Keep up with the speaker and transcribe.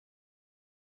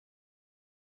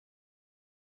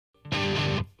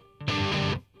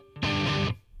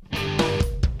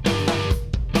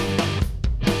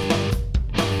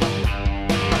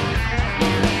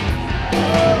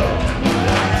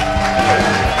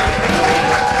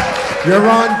You're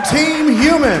on Team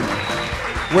Human,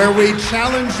 where we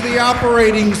challenge the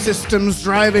operating systems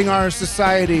driving our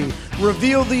society,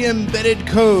 reveal the embedded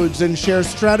codes, and share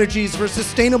strategies for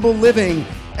sustainable living,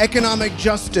 economic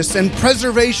justice, and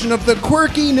preservation of the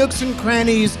quirky nooks and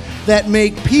crannies that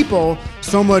make people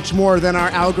so much more than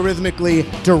our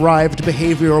algorithmically derived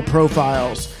behavioral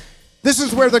profiles. This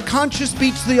is where the conscious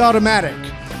beats the automatic,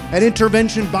 an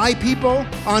intervention by people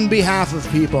on behalf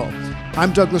of people.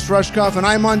 I'm Douglas Rushkoff, and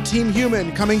I'm on Team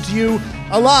Human, coming to you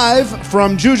alive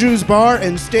from JuJu's Bar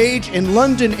and Stage in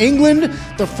London, England,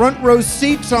 the front row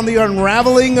seats on the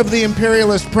unraveling of the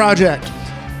imperialist project.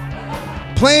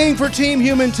 Playing for Team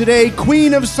Human today,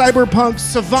 Queen of Cyberpunk,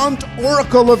 savant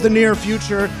oracle of the near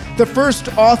future, the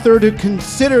first author to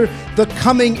consider the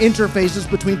coming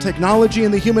interfaces between technology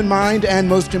and the human mind, and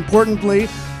most importantly,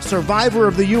 survivor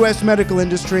of the US medical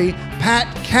industry,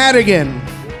 Pat Cadigan.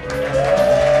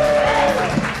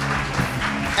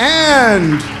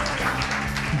 And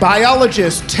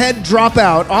biologist, TED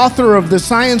dropout, author of The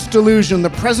Science Delusion, The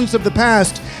Presence of the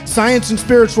Past, Science and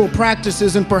Spiritual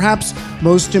Practices, and perhaps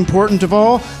most important of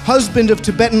all, husband of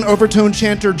Tibetan overtone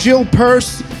chanter Jill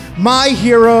Peirce, my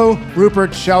hero,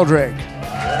 Rupert Sheldrake.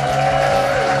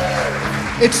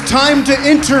 It's time to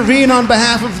intervene on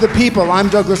behalf of the people. I'm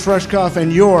Douglas Rushkoff,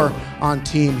 and you're on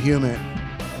Team Human.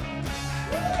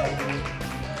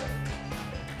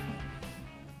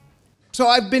 So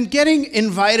I've been getting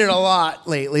invited a lot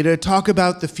lately to talk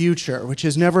about the future, which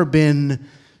has never been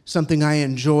something I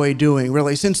enjoy doing,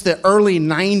 really, since the early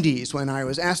 90s, when I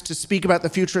was asked to speak about the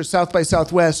future at South by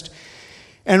Southwest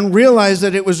and realized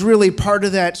that it was really part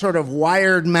of that sort of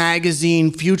Wired magazine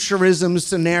futurism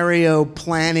scenario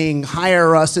planning,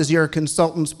 hire us as your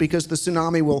consultants because the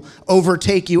tsunami will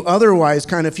overtake you otherwise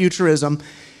kind of futurism.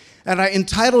 And I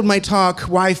entitled my talk,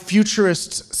 Why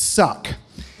Futurists Suck.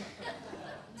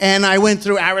 And I went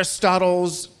through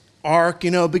Aristotle's arc,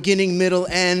 beginning, middle,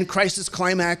 end, crisis,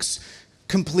 climax,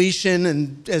 completion,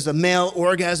 and as a male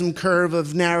orgasm curve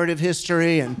of narrative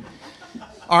history, and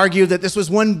argued that this was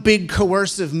one big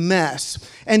coercive mess,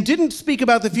 and didn't speak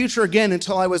about the future again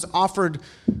until I was offered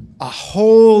a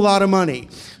whole lot of money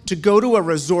to go to a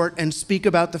resort and speak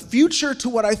about the future to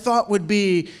what I thought would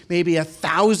be maybe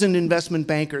 1,000 investment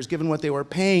bankers, given what they were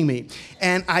paying me.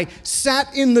 And I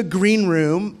sat in the green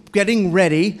room getting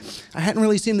ready. I hadn't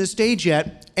really seen the stage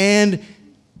yet. And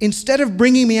instead of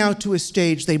bringing me out to a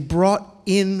stage, they brought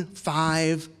in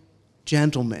 5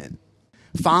 gentlemen,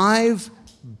 5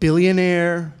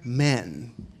 billionaire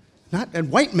men.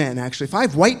 And white men, actually.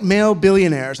 5 white male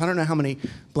billionaires. I don't know how many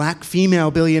black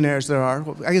female billionaires there are.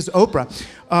 I guess Oprah.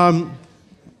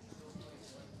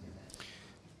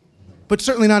 But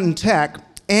certainly not in tech.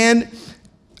 And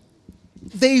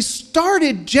they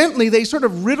started gently, they sort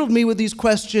of riddled me with these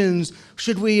questions.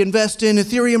 Should we invest in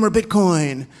Ethereum or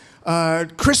Bitcoin?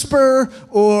 CRISPR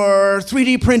or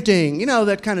 3D printing,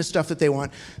 that kind of stuff that they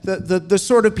want. The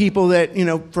sort of people that,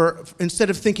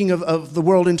 instead of thinking of the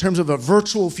world in terms of a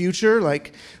virtual future,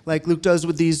 like Luke does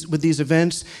with these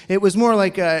events, it was more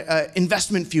like a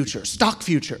investment future, stock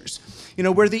futures,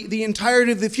 where the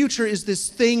entirety of the future is this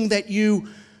thing that you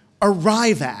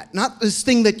arrive at, not this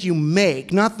thing that you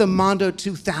make, not the Mondo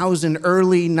 2000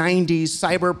 early 90s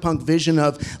cyberpunk vision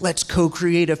of let's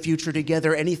co-create a future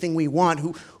together, anything we want,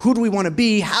 who do we want to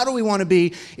be, how do we want to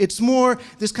be. It's more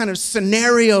this kind of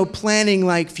scenario planning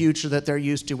like future that they're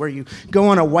used to, where you go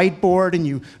on a whiteboard and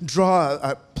you draw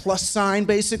a plus sign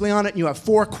basically on it, and you have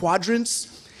 4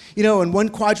 quadrants, and one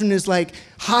quadrant is like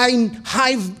high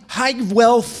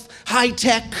wealth, high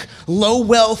tech, low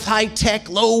wealth, high tech,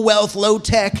 low wealth, low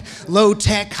tech,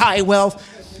 high wealth.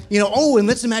 And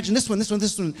let's imagine this one.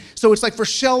 So it's like for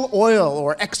Shell Oil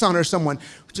or Exxon or someone,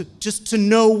 just to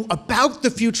know about the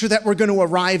future that we're going to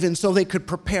arrive in so they could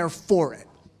prepare for it.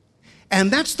 And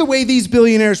that's the way these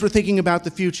billionaires were thinking about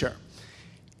the future.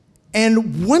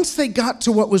 And once they got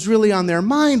to what was really on their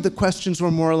mind, the questions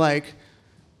were more like,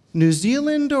 New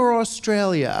Zealand or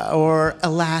Australia or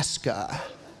Alaska?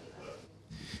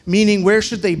 Meaning, where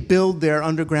should they build their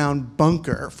underground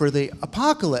bunker for the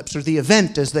apocalypse, or the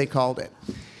event as they called it?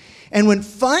 And when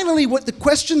finally, what the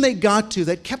question they got to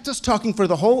that kept us talking for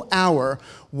the whole hour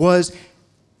was,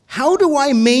 how do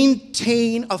I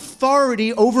maintain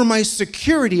authority over my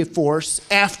security force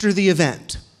after the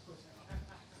event?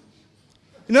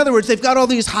 In other words, they've got all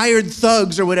these hired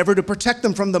thugs or whatever to protect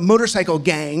them from the motorcycle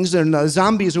gangs and the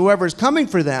zombies or whoever's coming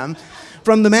for them.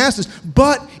 from the masses.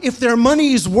 But if their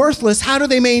money is worthless, how do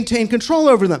they maintain control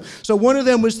over them? So one of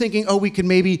them was thinking, oh, we could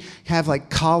maybe have like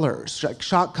collars, like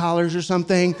shock collars or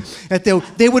something, that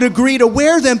they would agree to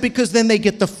wear them because then they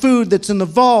get the food that's in the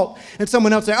vault. And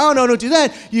someone else say, oh, no, don't do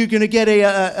that. You're going to get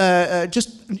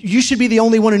you should be the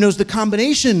only one who knows the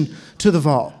combination to the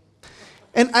vault.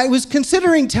 And I was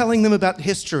considering telling them about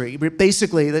history,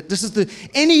 basically, that this is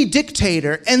any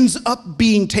dictator ends up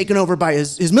being taken over by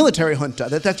his military junta,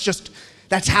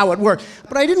 that's how it worked.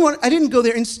 But I didn't go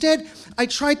there. Instead, I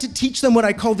tried to teach them what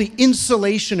I call the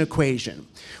insulation equation,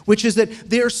 which is that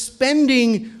they're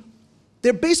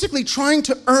basically trying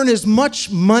to earn as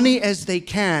much money as they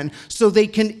can so they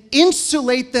can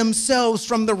insulate themselves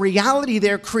from the reality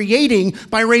they're creating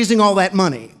by raising all that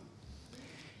money.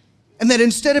 And that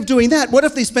instead of doing that, what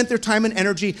if they spent their time and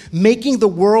energy making the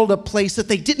world a place that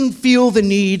they didn't feel the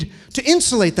need to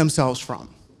insulate themselves from?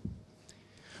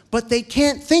 But they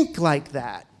can't think like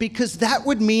that because that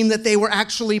would mean that they were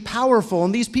actually powerful,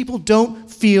 and these people don't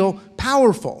feel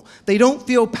powerful. They don't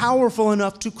feel powerful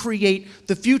enough to create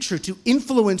the future, to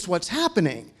influence what's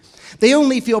happening. They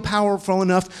only feel powerful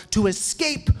enough to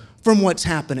escape from what's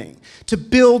happening, to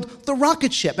build the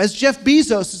rocket ship. As Jeff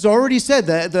Bezos has already said,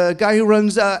 the guy who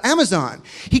runs Amazon,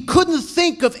 he couldn't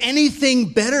think of anything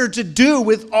better to do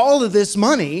with all of this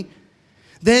money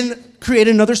than create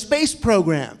another space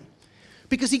program.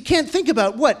 Because he can't think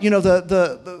about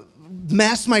the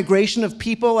mass migration of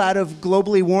people out of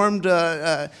globally warmed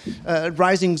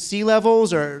rising sea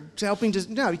levels or helping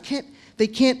to, no, they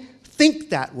can't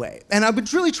think that way. And I've been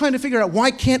really trying to figure out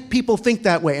why can't people think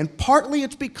that way? And partly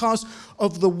it's because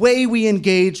of the way we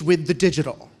engage with the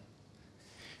digital.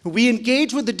 We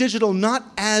engage with the digital not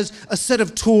as a set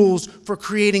of tools for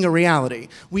creating a reality.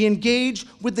 We engage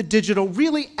with the digital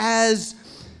really as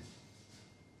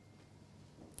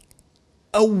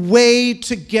a way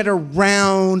to get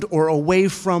around or away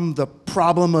from the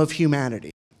problem of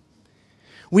humanity.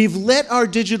 We've let our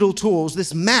digital tools,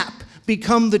 this map,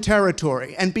 become the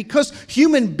territory. And because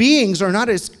human beings are not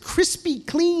as crispy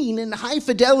clean and high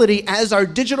fidelity as our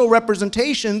digital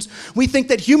representations, we think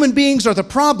that human beings are the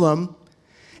problem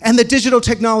and that digital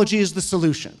technology is the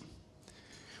solution,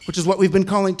 which is what we've been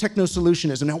calling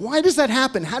techno-solutionism. Now, why does that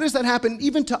happen? How does that happen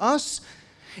even to us?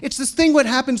 It's this thing what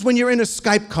happens when you're in a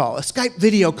Skype call, a Skype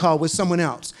video call with someone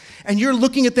else, and you're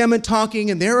looking at them and talking,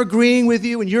 and they're agreeing with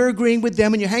you, and you're agreeing with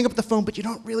them, and you hang up the phone, but you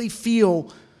don't really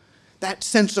feel that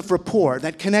sense of rapport,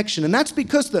 that connection. And that's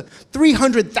because the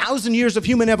 300,000 years of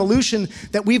human evolution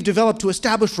that we've developed to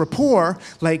establish rapport,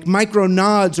 like micro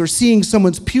nods or seeing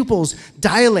someone's pupils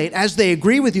dilate as they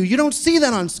agree with you, you don't see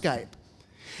that on Skype.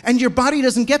 And your body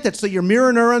doesn't get that, so your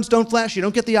mirror neurons don't flash, you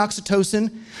don't get the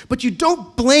oxytocin, but you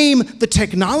don't blame the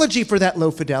technology for that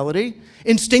low fidelity.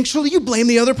 Instinctually, you blame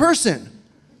the other person.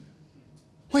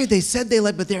 Wait, they said they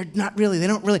let, but they're not really, they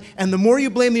don't really. And the more you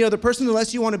blame the other person, the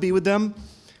less you want to be with them,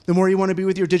 the more you want to be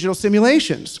with your digital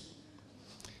simulations.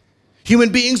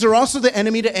 Human beings are also the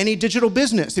enemy to any digital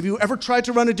business. Have you ever tried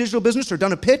to run a digital business or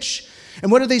done a pitch?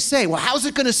 And what do they say? Well, how's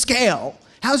it going to scale?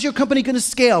 How's your company going to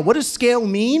scale? What does scale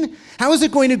mean? How is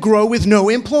it going to grow with no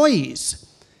employees?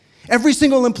 Every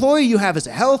single employee you have is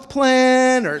a health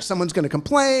plan, or someone's going to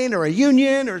complain, or a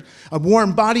union, or a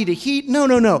warm body to heat. No,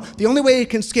 no, no. The only way it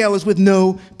can scale is with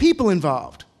no people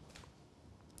involved.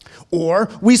 Or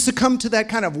we succumb to that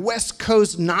kind of West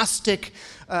Coast Gnostic,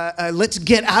 let's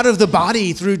get out of the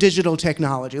body through digital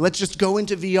technology. Let's just go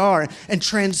into VR and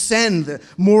transcend the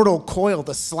mortal coil,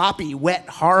 the sloppy, wet,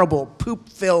 horrible,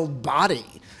 poop-filled body.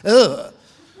 Ugh.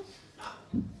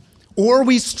 Or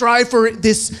we strive for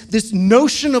this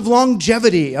notion of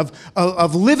longevity,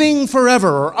 of living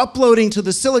forever, or uploading to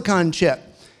the silicon chip.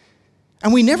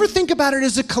 And we never think about it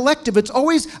as a collective. It's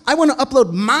always, I want to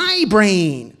upload my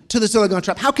brain to the silicon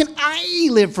chip. How can I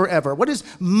live forever? What is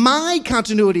my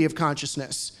continuity of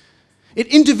consciousness? It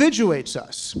individuates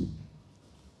us.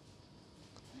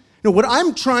 Now, what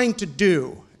I'm trying to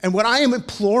do, and what I am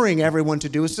imploring everyone to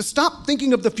do, is to stop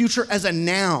thinking of the future as a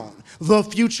noun, the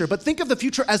future, but think of the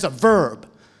future as a verb.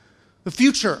 The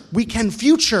future, we can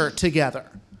future together.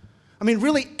 I mean,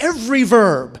 really, every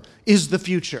verb is the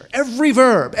future. Every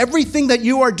verb, everything that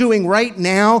you are doing right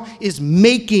now is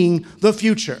making the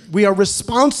future. We are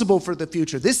responsible for the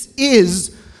future. This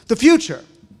is the future.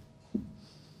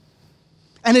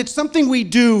 And it's something we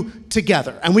do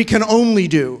together, and we can only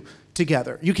do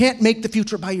together. You can't make the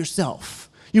future by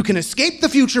yourself. You can escape the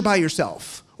future by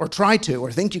yourself, or try to,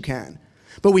 or think you can.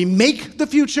 But we make the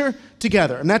future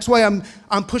together. And that's why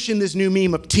I'm pushing this new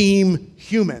meme of Team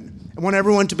Human. I want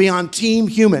everyone to be on Team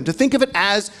Human, to think of it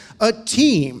as a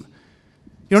team.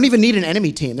 You don't even need an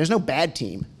enemy team. There's no bad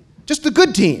team. Just the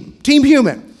good team, Team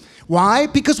Human. Why?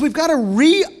 Because we've got to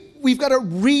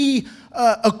reacquaint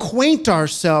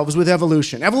ourselves with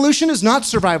evolution. Evolution is not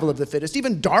survival of the fittest.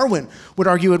 Even Darwin would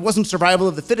argue it wasn't survival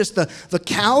of the fittest. The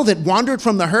cow that wandered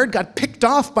from the herd got picked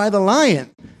off by the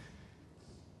lion.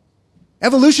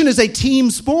 Evolution is a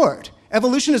team sport.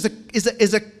 Evolution is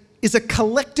a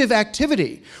collective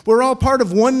activity. We're all part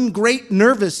of one great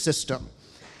nervous system.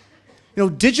 You know,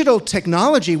 digital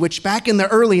technology, which back in the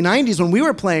early 90s when we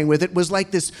were playing with it, was like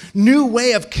this new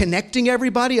way of connecting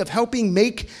everybody, of helping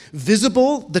make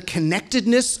visible the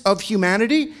connectedness of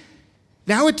humanity.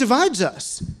 Now it divides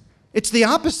us. It's the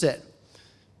opposite.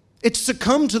 It's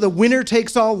succumbed to the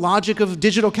winner-takes-all logic of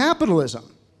digital capitalism.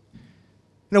 You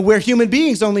know, where human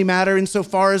beings only matter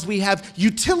insofar as we have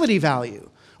utility value.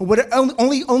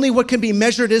 Only what can be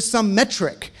measured is some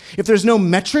metric. If there's no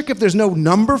metric, if there's no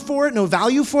number for it, no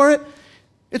value for it,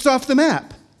 it's off the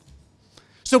map.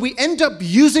 So we end up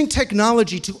using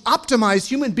technology to optimize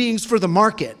human beings for the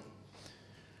market,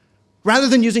 rather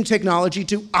than using technology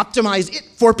to optimize it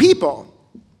for people,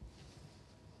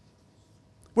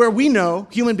 where we know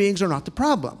human beings are not the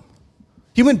problem.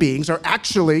 Human beings are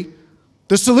actually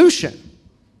the solution.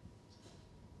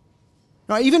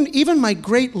 Now, even my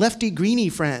great lefty-greeny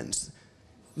friends,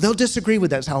 they'll disagree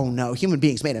with us. Oh no, human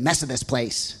beings made a mess of this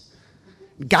place.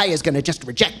 Guy is going to just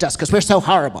reject us because we're so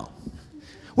horrible.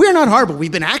 We're not horrible.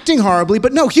 We've been acting horribly,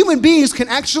 but no, human beings can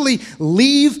actually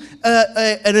leave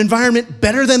an environment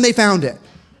better than they found it.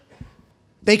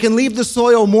 They can leave the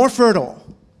soil more fertile.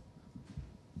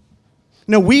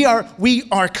 No, we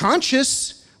are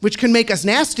conscious, which can make us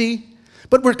nasty,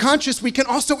 but we're conscious, we can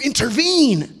also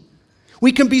intervene.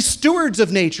 We can be stewards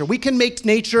of nature. We can make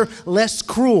nature less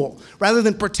cruel, rather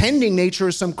than pretending nature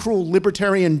is some cruel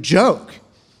libertarian joke.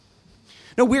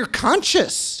 No, we're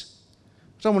conscious.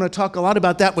 So I want to talk a lot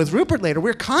about that with Rupert later.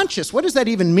 We're conscious. What does that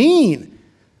even mean?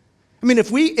 I mean,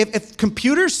 if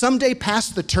computers someday pass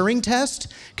the Turing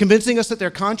test, convincing us that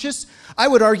they're conscious, I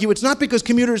would argue it's not because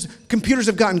computers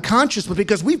have gotten conscious, but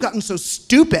because we've gotten so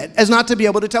stupid as not to be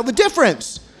able to tell the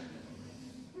difference.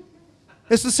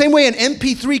 It's the same way an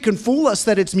MP3 can fool us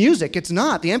that it's music. It's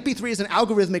not. The MP3 is an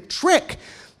algorithmic trick.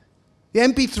 The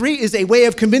MP3 is a way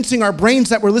of convincing our brains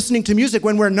that we're listening to music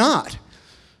when we're not.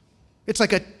 It's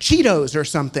like a Cheetos or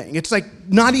something. It's like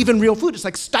not even real food. It's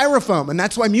like styrofoam, and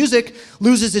that's why music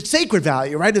loses its sacred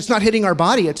value, right? It's not hitting our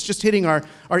body. It's just hitting our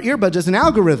earbuds as an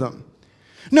algorithm.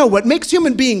 No, what makes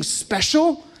human beings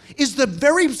special is the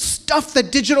very stuff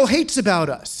that digital hates about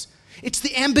us. It's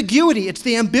the ambiguity, it's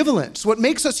the ambivalence. What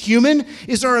makes us human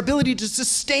is our ability to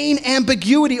sustain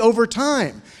ambiguity over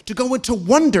time, to go into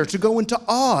wonder, to go into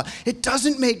awe. It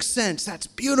doesn't make sense. That's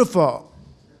beautiful.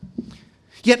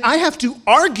 Yet I have to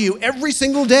argue every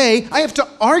single day, I have to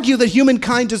argue that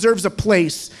humankind deserves a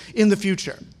place in the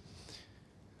future.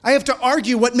 I have to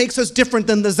argue what makes us different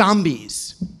than the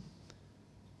zombies.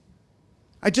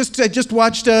 I just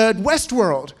watched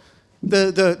Westworld.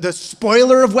 The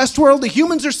spoiler of Westworld, the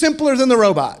humans are simpler than the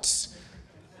robots.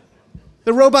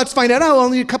 The robots find out,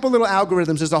 only a couple little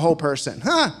algorithms is a whole person.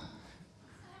 Huh?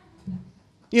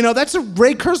 You know, that's a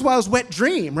Ray Kurzweil's wet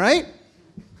dream, right?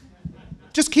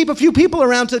 Just keep a few people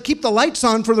around to keep the lights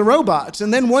on for the robots.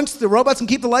 And then once the robots can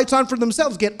keep the lights on for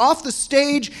themselves, get off the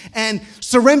stage and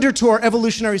surrender to our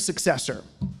evolutionary successor.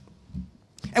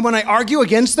 And when I argue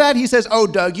against that, he says, oh,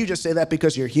 Doug, you just say that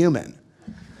because you're human.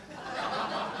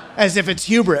 As if it's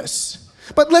hubris.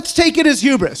 But let's take it as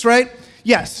hubris, right?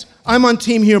 Yes, I'm on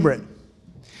Team Human.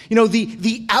 You know,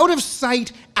 the out of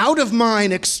sight, out of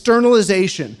mind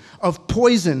externalization of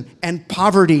poison and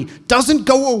poverty doesn't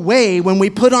go away when we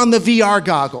put on the VR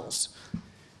goggles.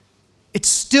 It's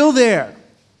still there,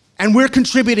 and we're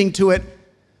contributing to it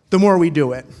the more we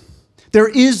do it. There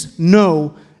is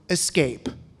no escape.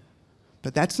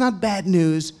 But that's not bad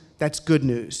news, that's good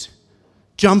news.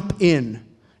 Jump in,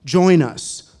 join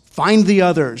us, find the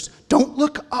others. Don't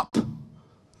look up.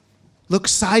 Look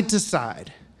side to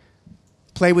side.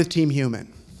 Play with Team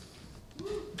Human.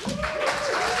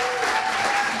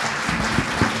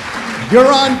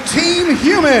 You're on Team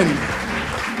Human,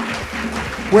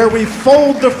 where we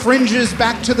fold the fringes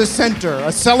back to the center,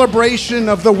 a celebration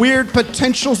of the weird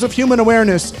potentials of human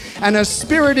awareness and a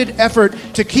spirited effort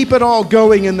to keep it all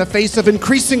going in the face of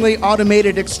increasingly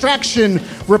automated extraction,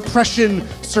 repression,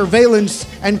 surveillance,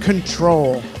 and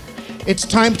control. It's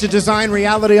time to design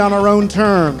reality on our own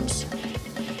terms.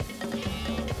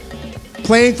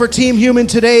 Playing for Team Human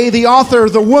today, the author,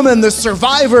 the woman, the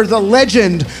survivor, the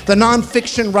legend, the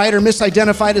nonfiction writer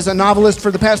misidentified as a novelist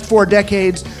for the past 4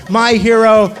 decades, my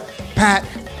hero, Pat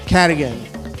Cadigan.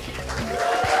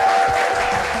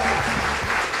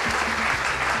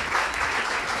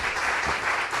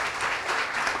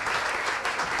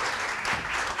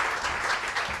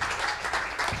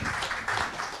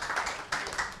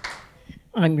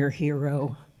 I'm your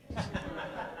hero.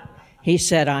 He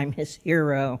said I'm his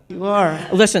hero. You are.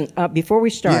 Listen, before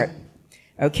we start,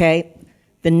 okay,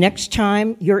 the next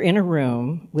time you're in a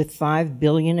room with 5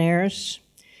 billionaires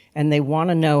and they want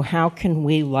to know how can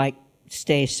we, like,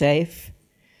 stay safe,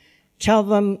 tell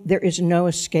them there is no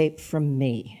escape from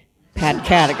me, Pat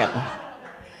Cadigan,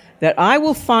 that I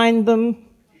will find them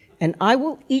and I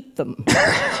will eat them.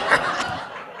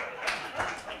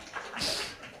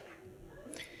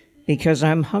 Because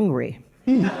I'm hungry.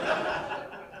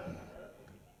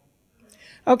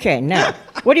 Okay, now,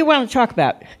 what do you want to talk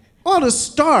about? Well, to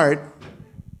start,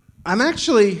 I'm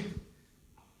actually,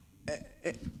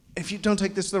 if you don't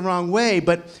take this the wrong way,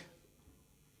 but...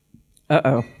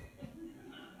 Uh-oh.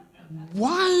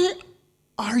 Why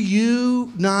are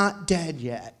you not dead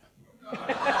yet?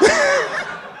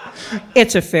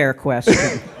 It's a fair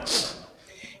question.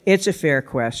 It's a fair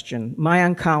question. My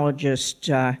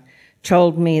oncologist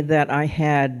told me that I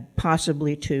had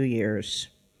possibly 2 years,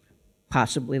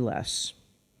 possibly less.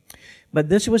 But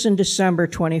this was in December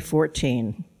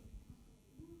 2014.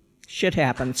 Shit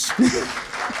happens.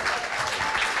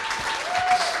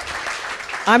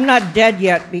 I'm not dead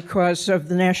yet because of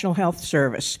the National Health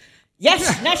Service.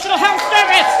 Yes, National Health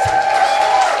Service!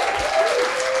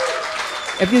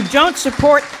 If you don't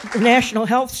support the National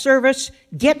Health Service,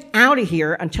 get out of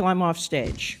here until I'm off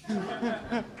stage.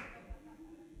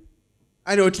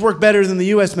 I know it's worked better than the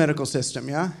U.S. medical system,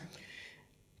 yeah?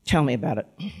 Tell me about it.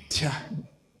 Yeah.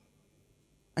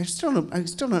 I still don't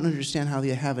understand how they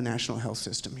have a national health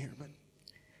system here, but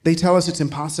they tell us it's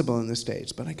impossible in the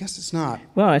States, but I guess it's not.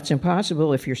 Well, it's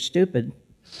impossible if you're stupid.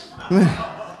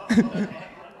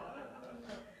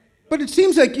 But it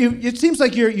seems like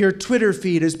your Twitter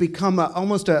feed has become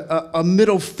almost a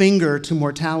middle finger to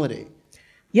mortality.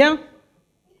 Yeah.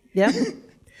 Yeah.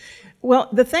 Well,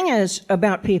 the thing is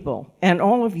about people, and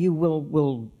all of you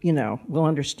will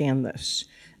understand this,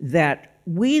 that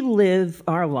we live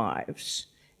our lives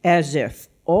as if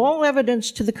all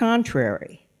evidence to the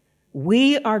contrary,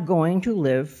 we are going to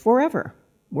live forever.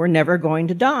 We're never going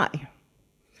to die.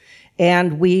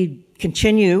 And we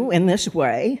continue in this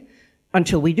way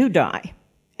until we do die.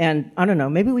 And I don't know,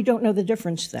 maybe we don't know the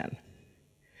difference then.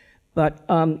 But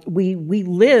we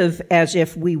live as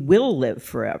if we will live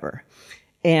forever.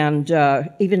 And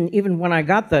even when I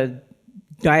got the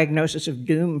diagnosis of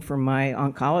doom from my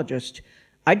oncologist,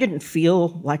 I didn't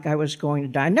feel like I was going to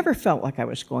die. I never felt like I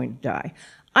was going to die.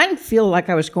 I didn't feel like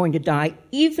I was going to die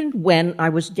even when I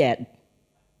was dead.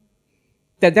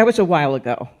 That was a while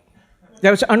ago. That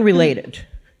was unrelated.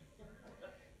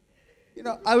 You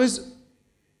know, I was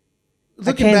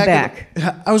looking back.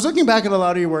 I was looking back at a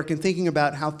lot of your work and thinking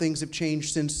about how things have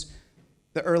changed since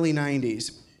the early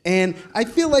 90s. And I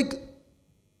feel like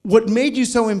what made you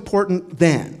so important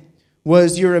then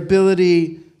was your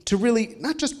ability to really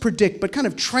not just predict, but kind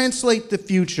of translate the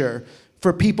future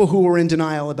for people who were in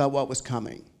denial about what was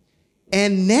coming.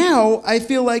 And now I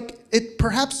feel like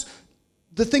perhaps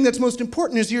the thing that's most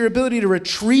important is your ability to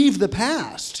retrieve the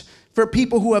past for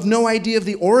people who have no idea of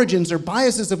the origins or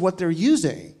biases of what they're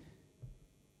using.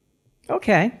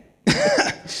 Okay.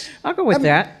 I'll go with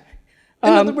that.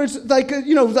 In other words, like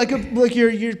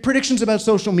your predictions about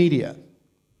social media.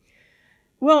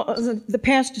 Well, the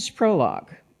past is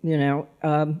prologue. You know,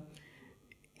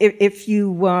 if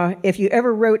you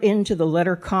ever wrote into the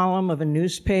letter column of a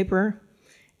newspaper,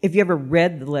 if you ever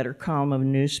read the letter column of a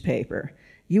newspaper,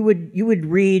 you would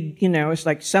read, you know, it's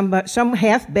like some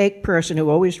half-baked person who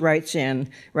always writes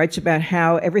about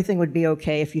how everything would be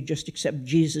okay if you just accept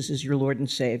Jesus as your Lord and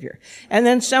Savior. And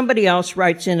then somebody else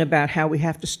writes in about how we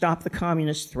have to stop the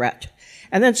communist threat.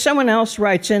 And then someone else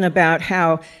writes in about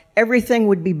how everything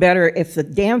would be better if the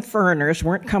damn foreigners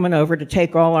weren't coming over to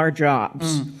take all our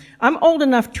jobs. I'm old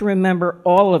enough to remember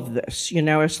all of this. You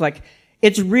know, it's like,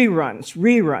 it's reruns,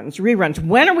 reruns, reruns.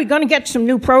 When are we going to get some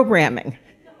new programming?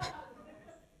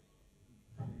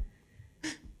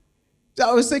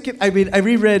 I was thinking, I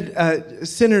reread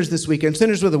Sinners this weekend,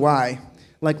 Sinners with a Y,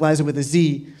 like Liza with a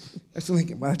Z. I was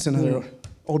thinking, well, that's another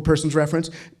old person's reference.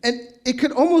 And it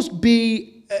could almost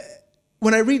be,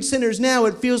 when I read Sinners now,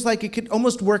 it feels like it could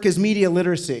almost work as media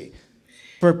literacy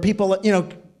for people, you know,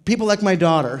 people like my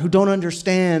daughter who don't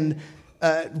understand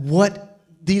what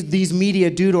these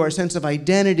media do to our sense of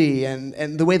identity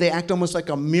and the way they act almost like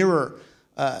a mirror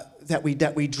that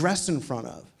we dress in front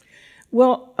of.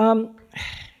 Well,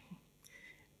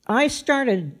 I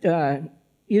started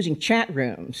using chat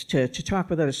rooms to talk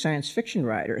with other science fiction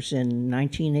writers in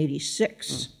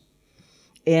 1986.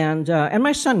 And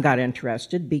my son got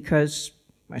interested because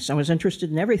my son was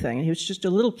interested in everything, and he was just a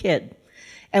little kid.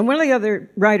 And one of the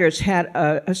other writers had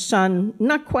a son,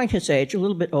 not quite his age, a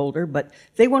little bit older, but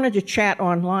they wanted to chat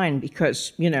online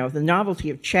because, you know, the novelty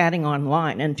of chatting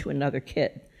online and to another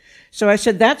kid. So I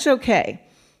said, that's okay.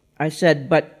 I said,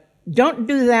 but don't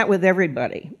do that with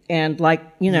everybody. And like,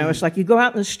 you know, it's like you go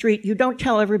out in the street, you don't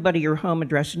tell everybody your home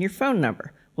address and your phone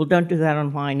number. Well, don't do that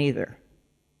online either.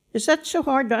 Is that so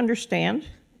hard to understand?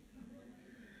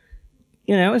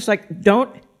 You know, it's like,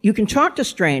 you can talk to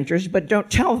strangers, but don't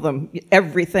tell them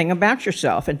everything about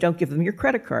yourself, and don't give them your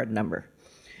credit card number.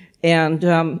 And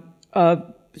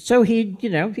so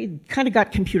he kind of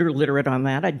got computer literate on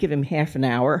that. I'd give him half an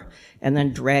hour and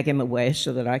then drag him away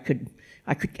so that I could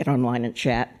get online and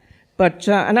chat. But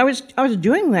and I was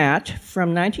doing that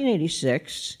from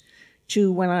 1986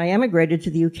 to when I emigrated to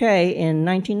the UK in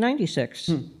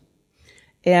 1996.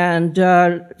 And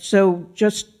so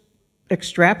just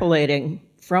extrapolating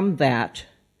from that,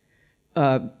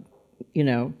 you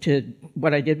know, to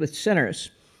what I did with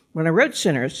Sinners. When I wrote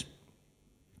Sinners,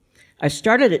 I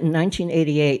started it in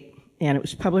 1988, and it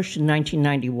was published in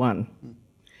 1991.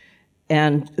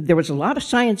 And there was a lot of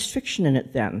science fiction in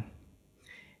it then.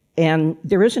 And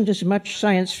there isn't as much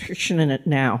science fiction in it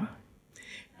now.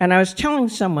 And I was telling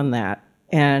someone that,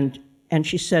 and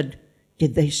she said,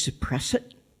 did they suppress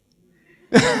it?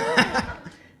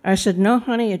 I said, no,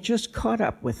 honey, it just caught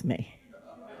up with me.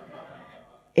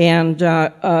 And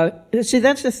see,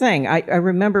 that's the thing. I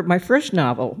remember my first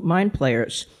novel, Mind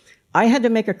Players, I had to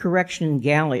make a correction in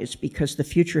galleys because the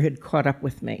future had caught up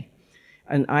with me.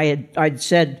 And I'd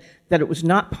said that it was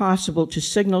not possible to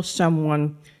signal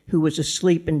someone who was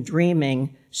asleep and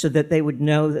dreaming so that they would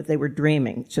know that they were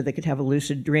dreaming, so they could have a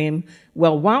lucid dream.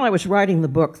 Well, while I was writing the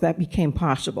book, that became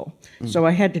possible. So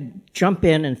I had to jump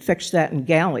in and fix that in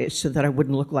galleys so that I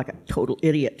wouldn't look like a total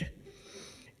idiot.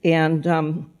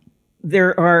 And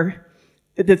there are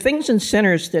the things in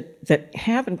Sinners that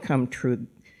haven't come true.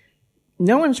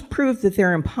 No one's proved that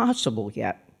they're impossible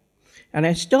yet. And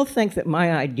I still think that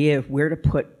my idea of where to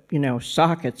put, you know,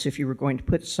 sockets, if you were going to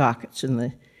put sockets in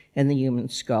the human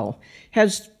skull,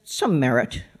 has some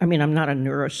merit. I mean, I'm not a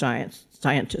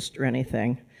neuroscientist or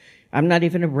anything. I'm not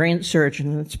even a brain surgeon,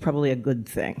 and that's probably a good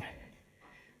thing.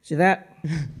 See that?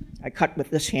 I cut with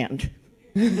this hand.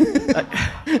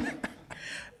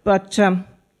 But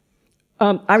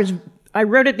I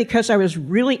wrote it because I was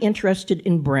really interested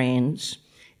in brains,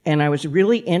 and I was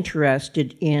really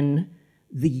interested in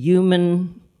the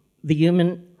human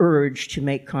urge to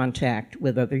make contact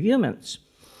with other humans.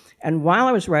 And while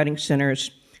I was writing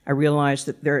Sinners, I realized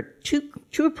that there are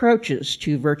two approaches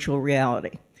to virtual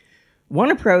reality.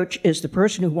 One approach is the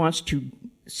person who wants to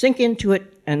sink into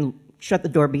it and shut the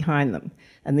door behind them.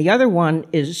 And the other one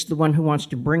is the one who wants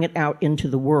to bring it out into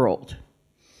the world.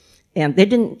 And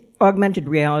augmented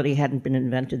reality hadn't been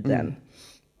invented then.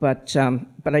 But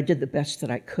I did the best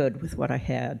that I could with what I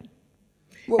had.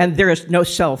 Well, and there is no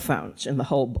cell phones in the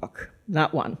whole book,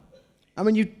 not one. I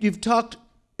mean, you've talked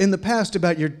in the past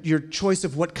about your choice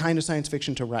of what kind of science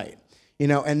fiction to write, you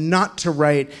know, and not to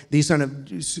write these kind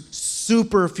of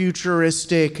super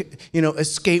futuristic, you know,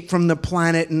 escape from the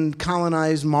planet and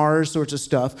colonize Mars sorts of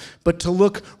stuff, but to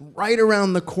look right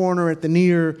around the corner at the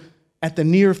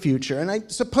near future. And I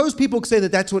suppose people say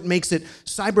that that's what makes it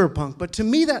cyberpunk, but to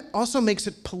me that also makes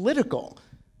it political.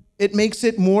 It makes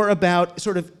it more about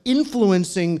sort of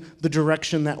influencing the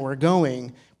direction that we're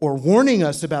going, or warning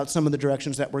us about some of the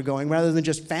directions that we're going, rather than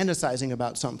just fantasizing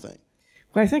about something.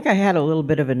 Well, I think I had a little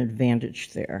bit of an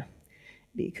advantage there,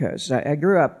 because I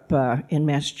grew up in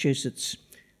Massachusetts.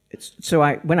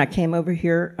 When I came over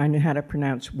here, I knew how to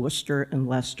pronounce Worcester and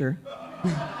Leicester.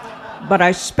 But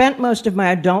I spent most of my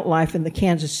adult life in the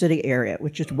Kansas City area,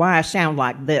 which is why I sound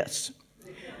like this.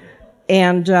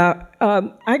 And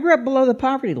I grew up below the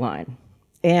poverty line,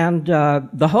 and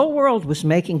the whole world was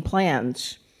making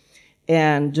plans,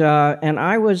 and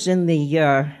I was in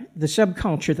the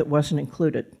subculture that wasn't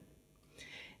included.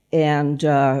 And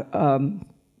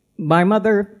my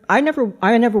mother, I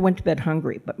never went to bed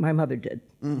hungry, but my mother did.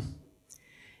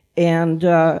 And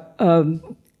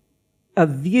a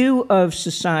view of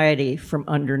society from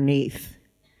underneath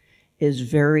is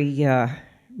very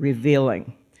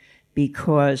revealing,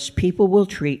 because people will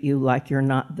treat you like you're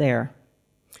not there,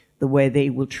 the way they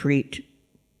will treat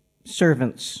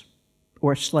servants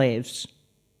or slaves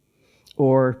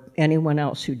or anyone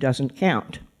else who doesn't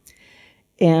count.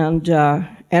 And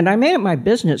I made it my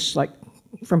business, like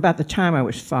from about the time I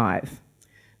was 5,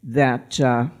 that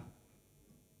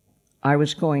I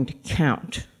was going to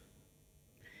count.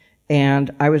 And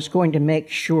I was going to make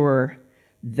sure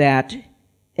that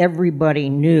everybody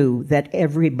knew that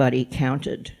everybody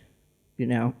counted. You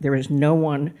know, there is no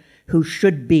one who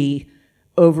should be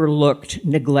overlooked,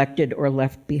 neglected, or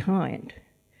left behind.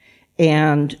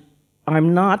 And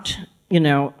I'm not,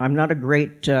 I'm not a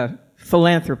great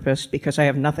philanthropist because I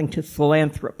have nothing to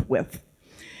philanthrop with.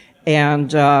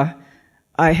 And I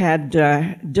had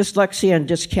dyslexia and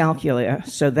dyscalculia,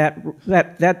 so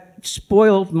that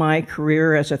spoiled my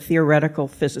career as a theoretical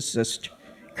physicist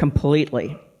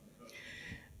completely.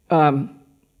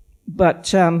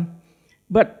 But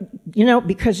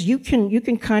because you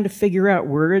can kind of figure out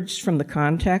words from the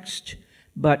context,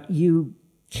 but you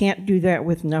can't do that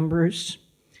with numbers.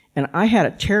 And I had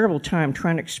a terrible time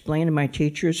trying to explain to my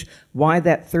teachers why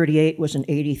that 38 was an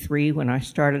 83 when I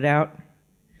started out.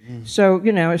 So,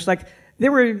 it's like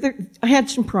I had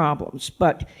some problems,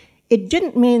 but it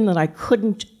didn't mean that I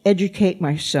couldn't educate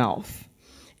myself.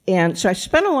 And so I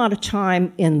spent a lot of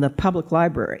time in the public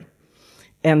library.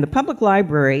 And the public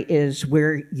library is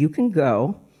where you can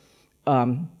go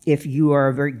if you are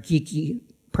a very geeky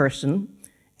person,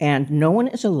 and no one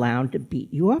is allowed to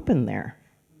beat you up in there.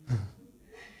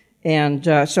 And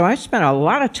so I spent a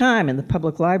lot of time in the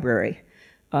public library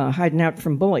hiding out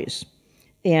from bullies.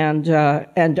 And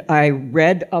I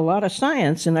read a lot of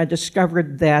science, and I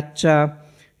discovered that,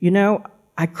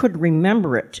 I could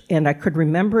remember it, and I could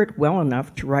remember it well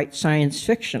enough to write science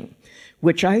fiction,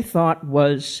 which I thought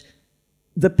was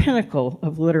the pinnacle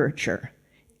of literature,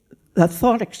 a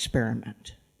thought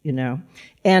experiment,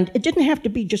 And it didn't have to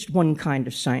be just one kind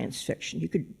of science fiction.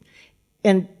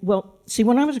 When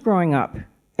I was growing up,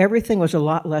 everything was a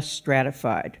lot less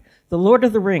stratified. The Lord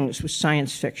of the Rings was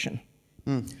science fiction.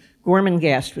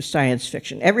 Gormenghast was science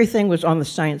fiction. Everything was on the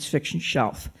science fiction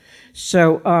shelf.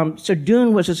 So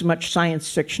Dune was as much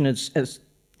science fiction as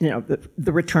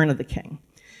the Return of the King.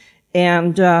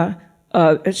 And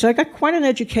so I got quite an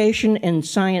education in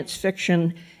science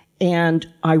fiction, and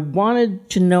I wanted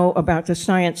to know about the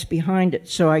science behind it.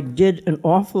 So I did an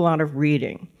awful lot of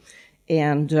reading.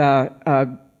 And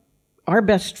our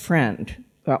best friend,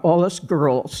 all us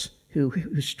girls who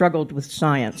struggled with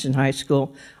science in high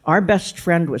school, our best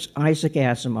friend was Isaac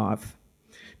Asimov,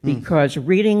 because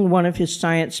reading one of his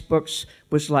science books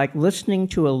was like listening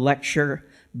to a lecture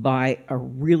by a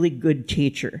really good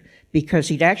teacher, because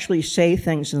he'd actually say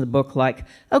things in the book like,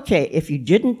 okay, if you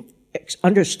didn't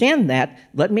understand that,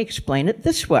 let me explain it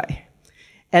this way.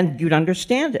 And you'd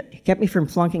understand it. He kept me from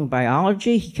flunking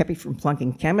biology. He kept me from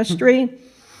flunking chemistry.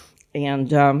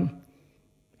 And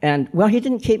he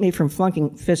didn't keep me from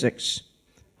flunking physics,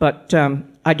 but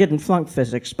I didn't flunk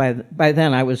physics. By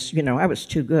then, I was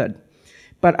too good.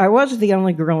 But I was the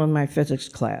only girl in my physics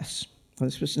class.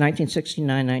 This was 1969,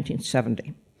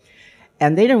 1970.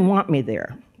 And they didn't want me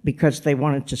there because they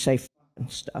wanted to say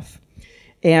stuff.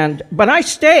 But I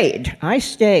stayed,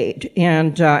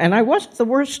 and I wasn't the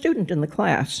worst student in the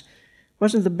class,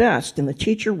 wasn't the best, and the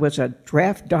teacher was a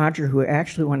draft dodger who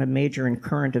actually wanted to major in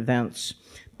current events,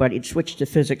 but he'd switched to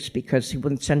physics because he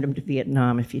wouldn't send him to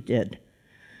Vietnam if he did.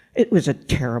 It was a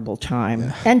terrible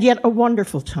time, and yet a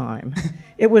wonderful time.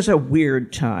 It was a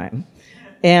weird time.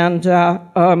 And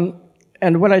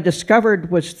what I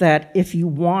discovered was that if you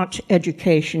want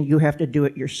education, you have to do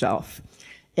it yourself.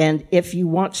 And if you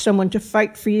want someone to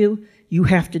fight for you, you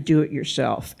have to do it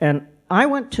yourself. And I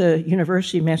went to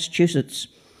University of Massachusetts,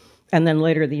 and then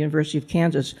later the University of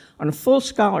Kansas, on a full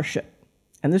scholarship.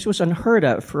 And this was unheard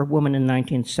of for a woman in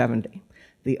 1970.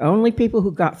 The only people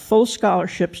who got full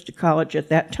scholarships to college at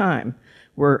that time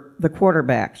were the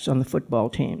quarterbacks on the football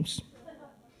teams.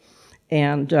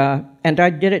 And I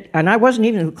did it, and I wasn't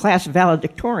even a class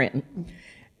valedictorian.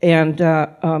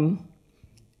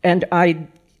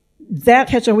 That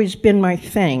has always been my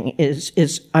thing,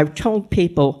 is I've told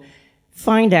people,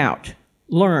 find out,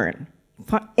 learn,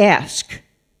 ask,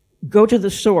 go to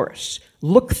the source,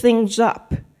 look things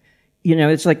up.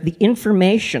 It's like the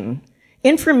information.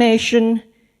 Information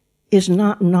is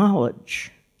not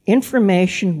knowledge.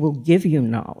 Information will give you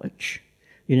knowledge,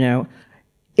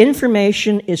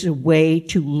 Information is a way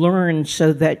to learn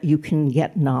so that you can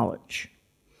get knowledge.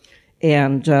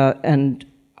 And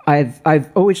I've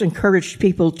always encouraged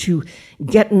people to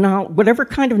get whatever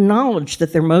kind of knowledge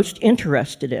that they're most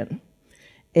interested in.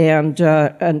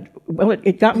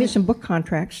 It got me some book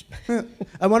contracts.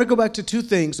 I want to go back to two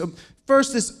things.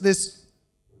 First,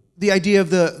 the idea of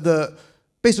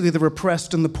basically the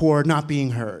repressed and the poor not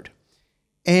being heard.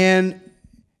 And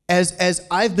as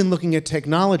I've been looking at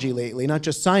technology lately, not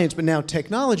just science, but now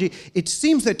technology, it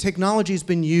seems that technology has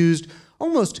been used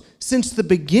almost since the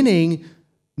beginning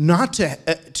not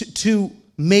to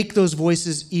make those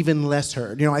voices even less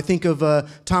heard. You know, I think of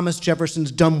Thomas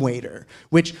Jefferson's dumbwaiter,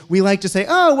 which we like to say,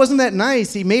 oh, wasn't that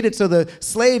nice? He made it so the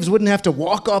slaves wouldn't have to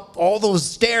walk up all those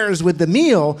stairs with the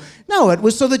meal. No, it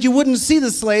was so that you wouldn't see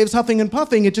the slaves huffing and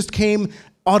puffing. It just came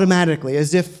automatically,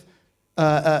 as if...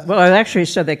 well, it actually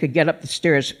said they could get up the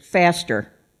stairs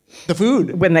faster. The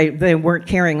food. When they weren't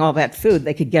carrying all that food,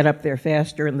 they could get up there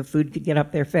faster, and the food could get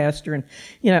up there faster. And,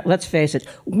 you know, let's face it,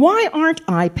 why aren't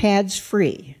iPads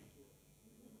free?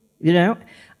 You know,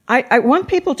 I want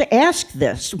people to ask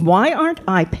this. Why aren't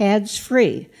iPads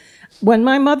free? When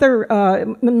my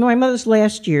mother's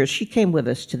last year, she came with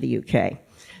us to the UK.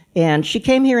 And she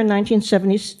came here in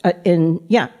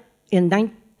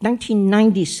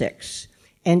 1996.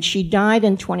 And she died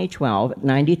in 2012 at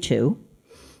 92.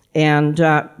 And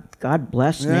God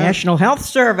bless National Health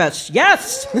Service.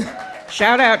 Yes!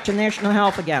 Shout out to National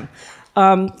Health again.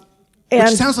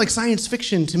 Which sounds like science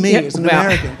fiction to me as an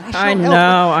American. I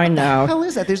know. What the hell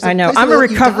is that? I know. I'm a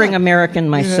recovering American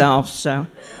myself, so...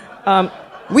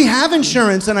 we have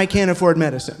insurance and I can't afford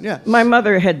medicine, yeah. My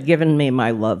mother had given me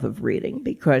my love of reading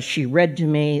because she read to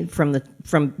me from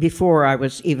before I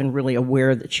was even really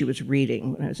aware that she was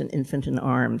reading, when I was an infant in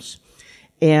arms.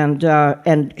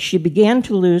 And she began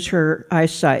to lose her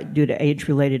eyesight due to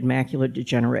age-related macular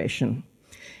degeneration.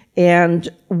 And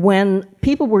when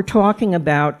people were talking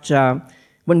about,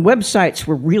 when websites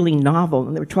were really novel,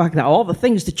 and they were talking about all the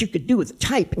things that you could do with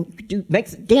type, and you could do,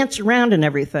 dance around and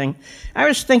everything, I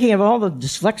was thinking of all the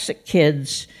dyslexic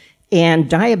kids and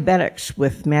diabetics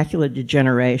with macular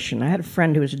degeneration. I had a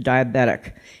friend who was a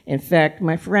diabetic. In fact,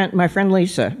 my friend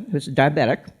Lisa, who's a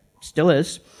diabetic, still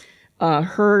is,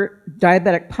 her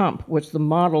diabetic pump was the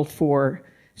model for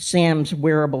Sam's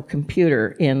wearable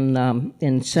computer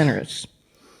in Sinners.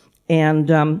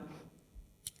 And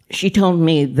she told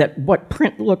me that what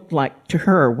print looked like to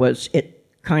her was it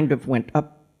kind of went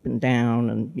up and down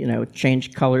and, you know,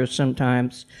 changed colors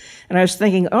sometimes. And I was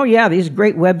thinking, oh yeah, these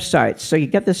great websites. So you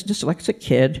get this dyslexic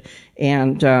kid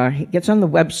and he gets on the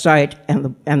website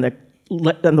and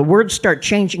the words start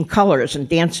changing colors and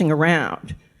dancing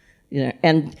around. You know,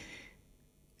 and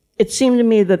it seemed to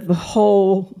me that the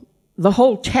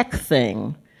whole tech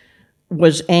thing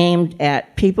was aimed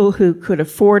at people who could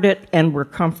afford it and were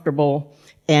comfortable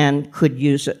and could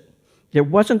use it. There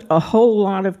wasn't a whole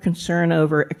lot of concern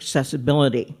over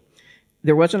accessibility.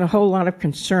 There wasn't a whole lot of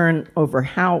concern over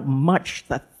how much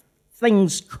the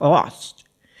things cost.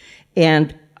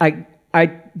 And I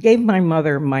gave my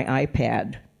mother my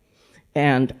iPad,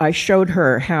 and I showed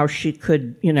her how she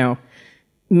could, you know,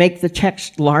 make the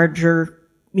text larger,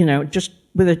 you know, just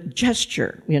with a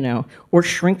gesture, you know, or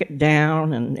shrink it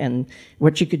down and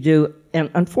what you could do. And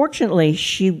unfortunately,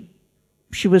 she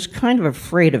was kind of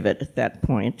afraid of it at that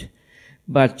point,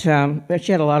 but she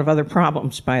had a lot of other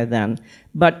problems by then.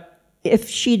 But if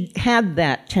she'd had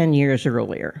that 10 years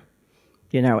earlier,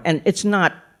 you know, and it's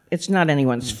not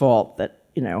anyone's fault that,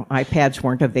 you know, iPads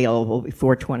weren't available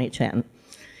before 2010.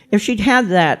 If she'd had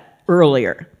that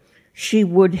earlier, she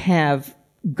would have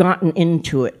gotten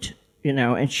into it, you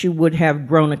know, and she would have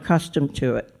grown accustomed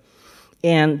to it.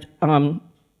 And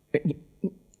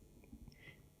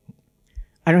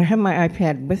I don't have my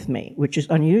iPad with me, which is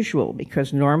unusual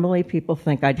because normally people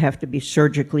think I'd have to be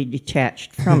surgically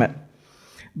detached from it.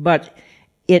 But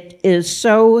it is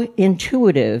so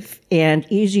intuitive and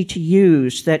easy to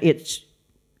use that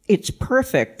it's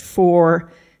perfect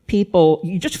for people.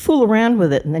 You just fool around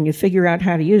with it and then you figure out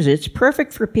how to use it. It's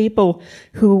perfect for people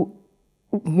who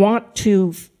want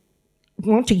to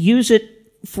use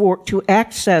it to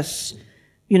access,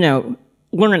 you know,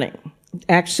 learning,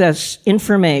 access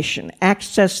information,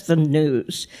 access the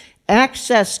news,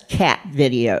 access cat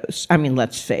videos. I mean,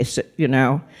 let's face it, you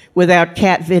know, without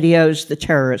cat videos, the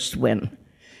terrorists win.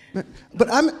 But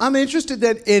I'm interested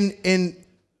that in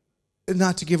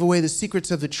not to give away the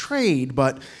secrets of the trade,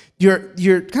 but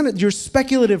your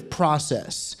speculative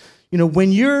process. You know,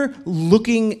 when you're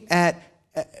looking at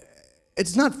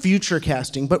it's not future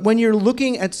casting, but when you're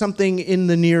looking at something in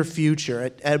the near future,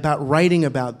 about writing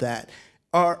about that,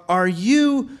 are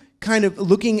you kind of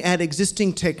looking at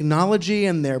existing technology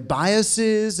and their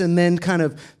biases and then kind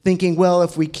of thinking, well,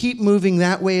 if we keep moving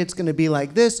that way, it's going to be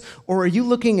like this? Or are you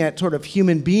looking at sort of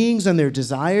human beings and their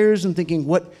desires and thinking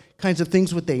what kinds of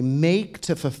things would they make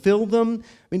to fulfill them?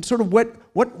 I mean, sort of what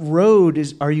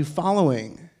road are you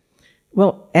following?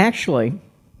 Well, actually,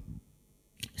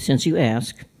 since you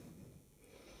ask,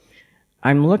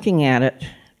 I'm looking at it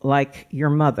like your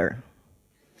mother.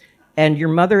 And your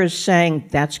mother is saying,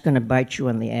 that's going to bite you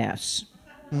in the ass.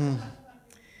 Mm.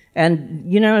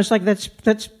 And, you know, it's like,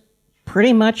 that's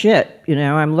pretty much it. You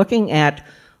know, I'm looking at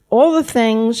all the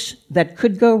things that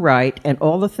could go right and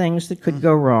all the things that could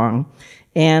go wrong.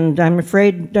 And I'm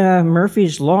afraid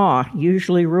Murphy's Law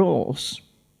usually rules.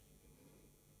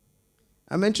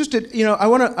 I'm interested, you know, I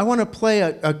want to play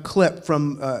a clip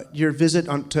from your visit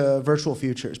to Virtual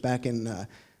Futures back in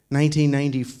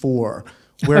 1994,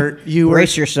 where you were...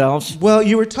 Brace yourselves. Well,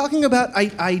 you were talking about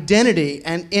identity,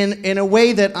 and in a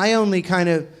way that I only kind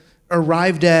of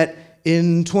arrived at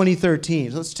in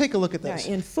 2013. So let's take a look at this.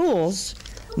 Yeah, in Fools,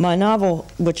 my novel,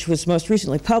 which was most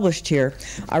recently published here,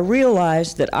 I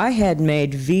realized that I had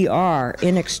made VR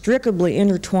inextricably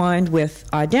intertwined with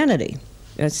identity,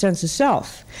 a sense of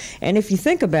self. And if you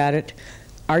think about it,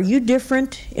 are you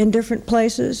different in different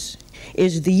places?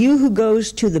 Is the you who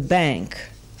goes to the bank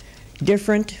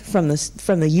different from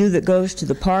the you that goes to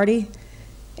the party?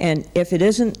 And if it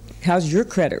isn't, how's your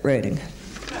credit rating?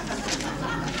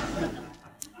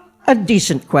 A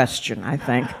decent question, I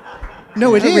think.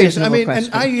 No, it is. I mean,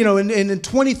 question. and you know, in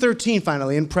 2013,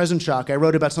 finally, in Present Shock, I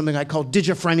wrote about something I called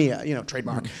digiphrenia, you know,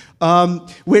 trademark,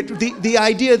 with the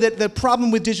idea that the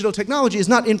problem with digital technology is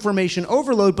not information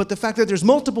overload, but the fact that there's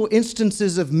multiple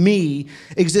instances of me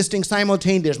existing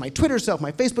simultaneously. There's my Twitter self,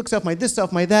 my Facebook self, my this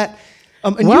self, my that.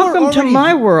 And welcome to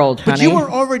my world, honey. But you were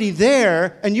already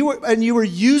there, and you were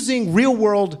using real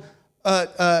world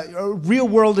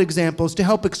examples to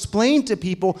help explain to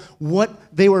people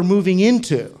what they were moving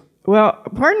into. Well,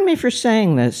 pardon me for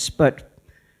saying this, but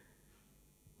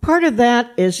part of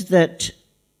that is that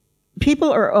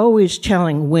people are always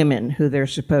telling women who they're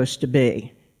supposed to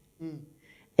be.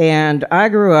 And I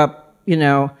grew up, you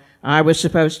know, I was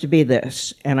supposed to be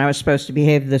this, and I was supposed to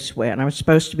behave this way, and I was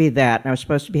supposed to be that, and I was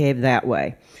supposed to behave that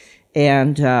way.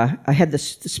 And I had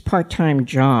this part-time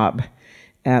job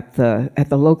at the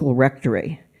local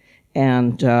rectory,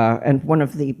 and one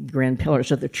of the grand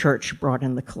pillars of the church brought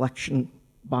in the collection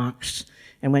box,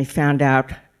 and when he found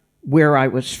out where I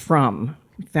was from,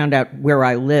 found out where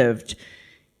I lived,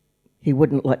 he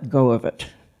wouldn't let go of it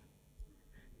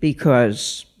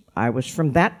because I was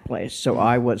from that place, so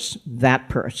I was that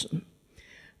person.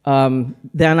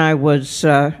 Then I was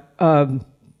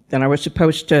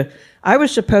supposed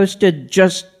to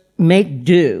just make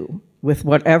do with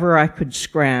whatever I could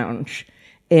scrounge,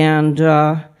 and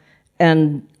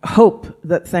hope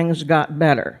that things got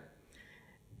better.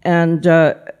 And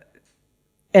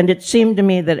it seemed to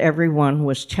me that everyone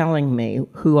was telling me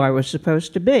who I was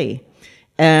supposed to be,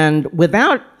 and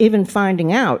without even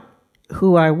finding out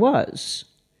who I was.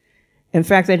 In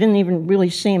fact, they didn't even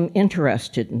really seem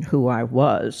interested in who I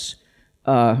was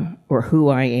or who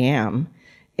I am.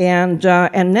 And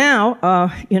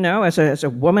now, you know, as a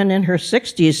woman in her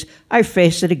 60s, I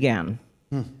face it again.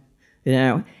 You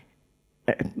know,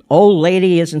 old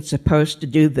lady isn't supposed to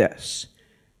do this.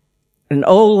 An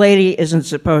old lady isn't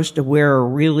supposed to wear a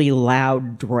really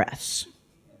loud dress.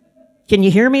 Can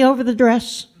you hear me over the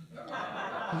dress?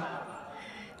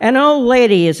 An old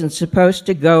lady isn't supposed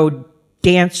to go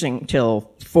dancing till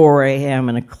 4 a.m.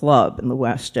 in a club in the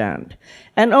West End.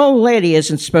 An old lady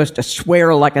isn't supposed to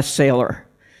swear like a sailor.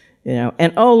 You know,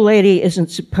 an old lady isn't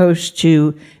supposed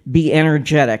to be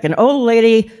energetic. An old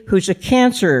lady who's a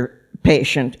cancer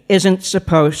patient isn't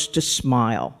supposed to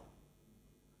smile.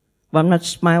 Well, I'm not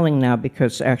smiling now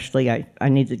because actually I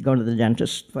need to go to the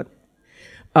dentist, but...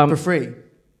 for free.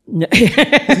 No,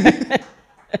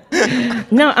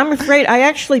 I'm afraid I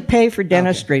actually pay for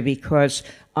dentistry because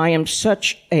I am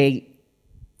such a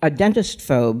dentist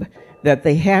phobe that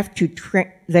they have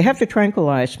to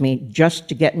tranquilize me just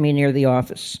to get me near the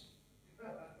office.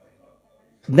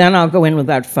 Then I'll go in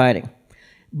without fighting.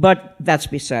 But that's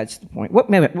besides the point.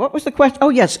 What was the question? Oh,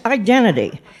 yes,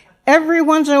 identity.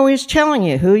 Everyone's always telling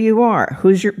you who you are.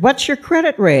 What's your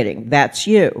credit rating? That's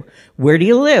you. Where do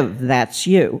you live? That's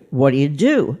you. What do you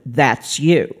do? That's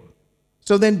you.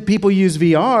 So then people use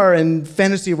VR and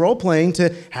fantasy role-playing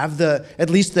to have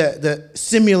at least the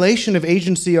simulation of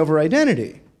agency over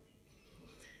identity.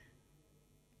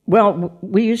 Well,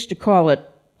 we used to call it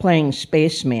playing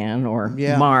spaceman or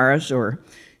Mars or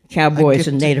cowboys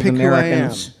and Native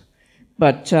Americans.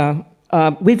 But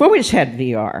we've always had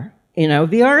VR. You know,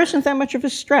 VR isn't that much of a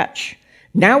stretch.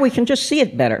 Now we can just see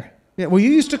it better. Yeah, well,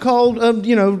 you used to call,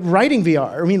 you know, writing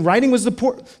VR. I mean, writing was the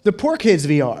poor kids'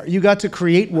 VR. You got to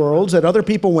create worlds that other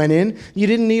people went in. You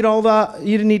didn't need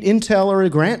you didn't need Intel or a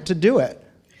grant to do it.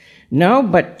 No,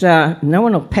 but no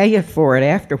one will pay you for it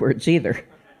afterwards either.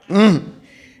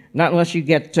 Not unless you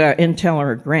get Intel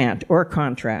or a grant or a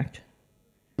contract.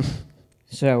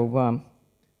 So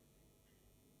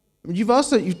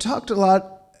you talked a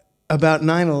lot about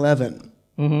 9/11.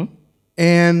 Mm-hmm.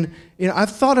 And you know,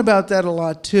 I've thought about that a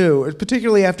lot too,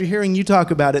 particularly after hearing you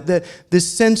talk about it. This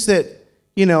sense that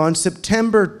you know, on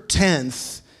September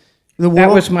 10th, the world...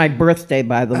 That was my birthday,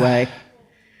 by the way.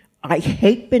 I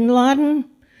hate bin Laden.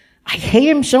 I hate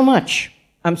him so much.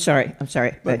 I'm sorry.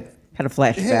 I had a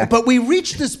flashback. Yeah, but we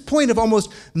reached this point of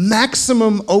almost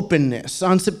maximum openness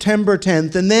on September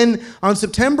 10th, and then on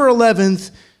September 11th,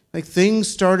 like things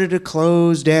started to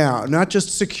close down. Not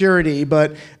just security,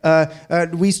 but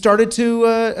we started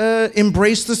to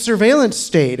embrace the surveillance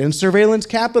state and surveillance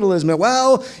capitalism.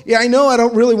 Well, yeah, I know I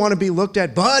don't really want to be looked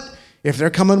at, but if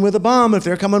they're coming with a bomb, if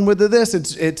they're coming with this,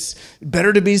 it's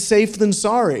better to be safe than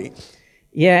sorry.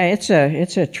 Yeah, it's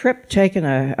a trip taking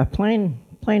a plane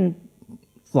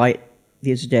flight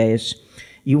these days.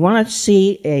 You want to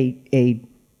see a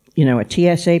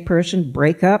TSA person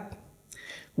break up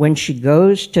when she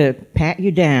goes to pat you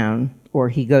down, or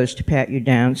he goes to pat you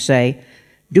down, say,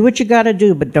 "Do what you got to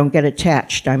do, but don't get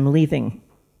attached. I'm leaving."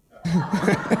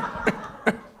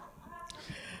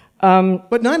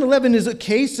 But 9/11 is a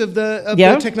case of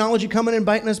the technology coming and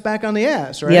biting us back on the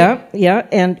ass, right? Yeah.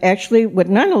 And actually, what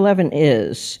 9/11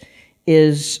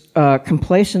 is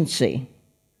complacency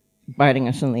biting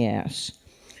us in the ass.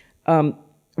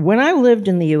 When I lived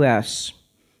in the U.S.,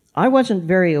 I wasn't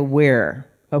very aware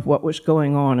of what was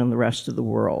going on in the rest of the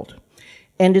world.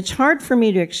 And it's hard for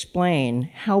me to explain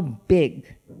how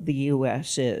big the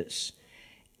U.S. is.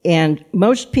 And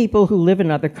most people who live in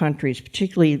other countries,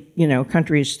 particularly,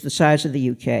 countries the size of the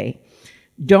UK,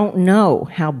 don't know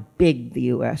how big the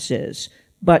U.S. is.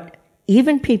 But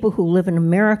even people who live in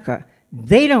America,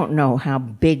 they don't know how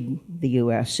big the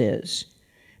U.S. is.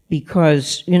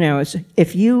 Because,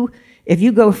 if you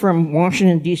go from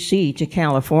Washington, D.C. to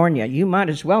California, you might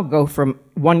as well go from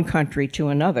one country to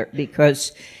another,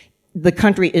 because the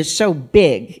country is so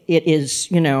big. It is,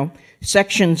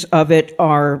 sections of it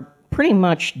are pretty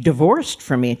much divorced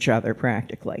from each other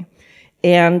practically.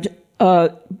 And,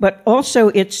 but also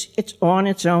it's on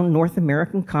its own North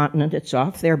American continent. It's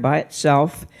off there by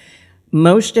itself.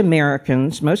 Most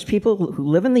Americans, most people who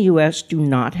live in the U.S. do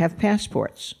not have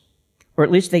passports. Or at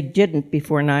least they didn't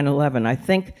before 9/11. I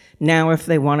think now if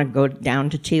they want to go down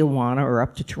to Tijuana or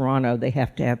up to Toronto, they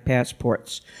have to have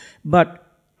passports. But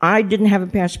I didn't have a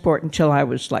passport until I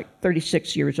was like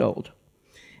 36 years old.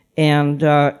 And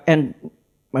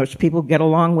most people get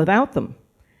along without them.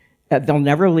 They'll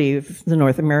never leave the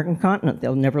North American continent.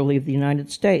 They'll never leave the United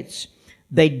States.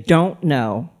 They don't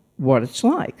know what it's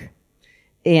like.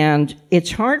 And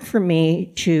it's hard for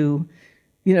me to...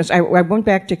 I went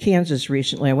back to Kansas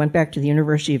recently. I went back to the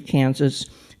University of Kansas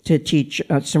to teach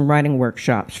some writing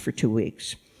workshops for 2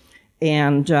 weeks.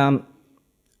 And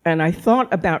I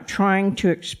thought about trying to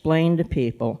explain to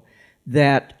people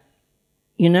that,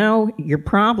 your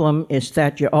problem is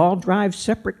that you all drive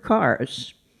separate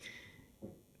cars.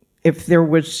 If there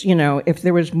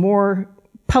was more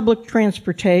public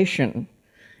transportation,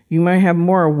 you might have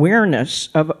more awareness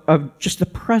of just the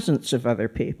presence of other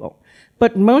people.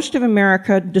 But most of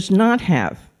America does not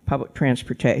have public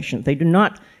transportation. They do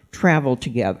not travel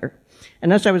together.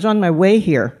 And as I was on my way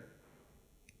here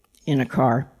in a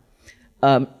car,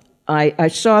 I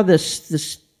saw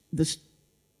this,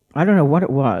 I don't know what it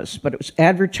was, but it was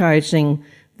advertising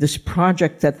this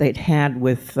project that they'd had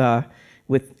with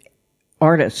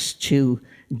artists to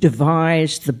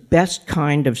devise the best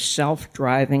kind of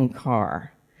self-driving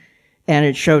car. And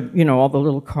it showed, all the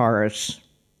little cars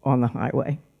on the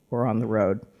highway or on the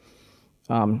road.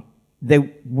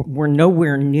 They were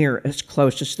nowhere near as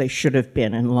close as they should have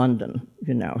been in London,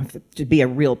 to be a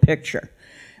real picture.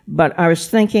 But I was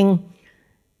thinking,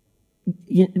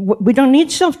 we don't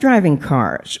need self-driving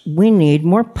cars. We need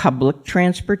more public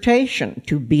transportation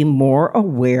to be more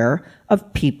aware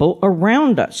of people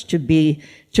around us, to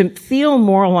feel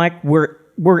more like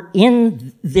we're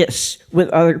in this with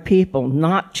other people,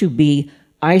 not to be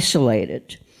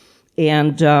isolated.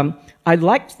 And I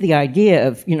liked the idea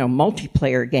of,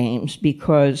 multiplayer games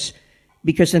because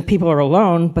then people are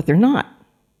alone, but they're not.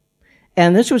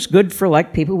 And this was good for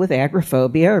like people with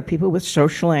agoraphobia or people with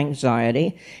social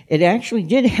anxiety. It actually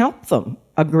did help them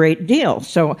a great deal.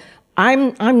 So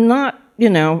I'm not,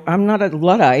 I'm not a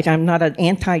Luddite. I'm not an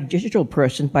anti-digital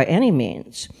person by any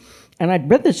means. And I'd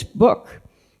read this book,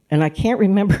 and I can't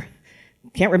remember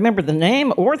the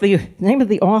name or the name of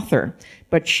the author,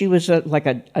 but she was like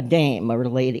a dame or a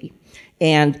lady.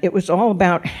 And it was all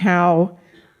about how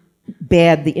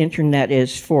bad the internet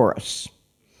is for us.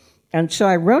 And so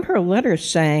I wrote her a letter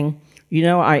saying,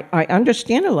 I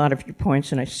understand a lot of your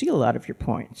points and I see a lot of your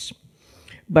points.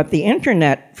 But the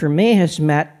internet, for me, has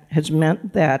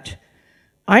meant that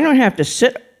I don't have to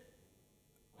sit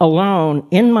alone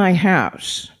in my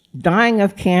house, dying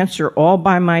of cancer all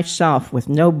by myself with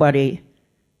nobody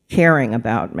caring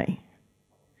about me.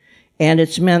 And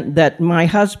it's meant that my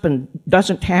husband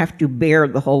doesn't have to bear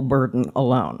the whole burden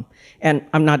alone. And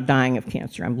I'm not dying of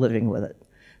cancer, I'm living with it.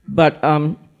 But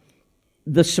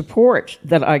the support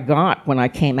that I got when I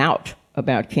came out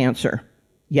about cancer,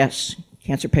 yes,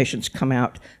 cancer patients come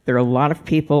out. There are a lot of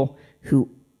people who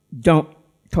don't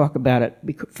talk about it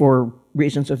for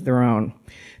reasons of their own.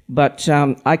 But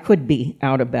I could be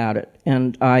out about it.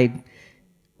 And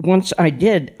once I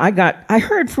did, I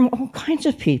heard from all kinds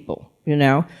of people, you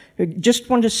know, who just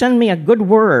wanted to send me a good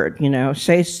word, you know,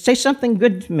 say something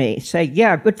good to me, say,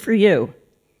 yeah, good for you.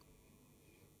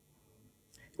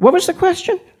 What was the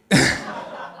question?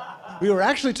 We were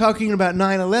actually talking about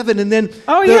 9/11, and then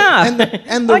oh yeah, and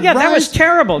the oh yeah, rise, that was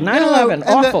terrible. 9/11,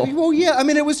 awful. Well, yeah, I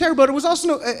mean it was terrible, but it was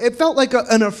also it felt like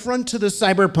an affront to the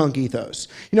cyberpunk ethos.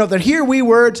 You know that here we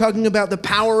were talking about the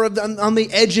power of on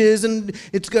the edges, and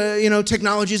it's you know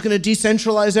technology is going to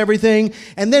decentralize everything,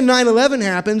 and then 9/11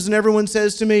 happens, and everyone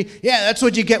says to me, "Yeah, that's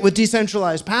what you get with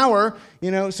decentralized power."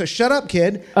 You know, so shut up,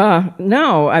 kid.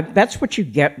 No, that's what you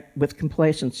get with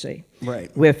complacency.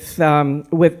 Right. With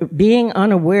being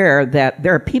unaware that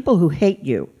there are people who hate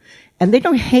you, and they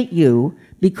don't hate you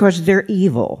because they're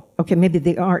evil. Okay, maybe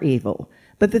they are evil,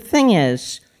 but the thing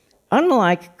is,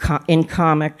 unlike in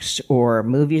comics or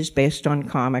movies based on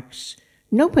comics,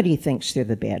 nobody thinks they're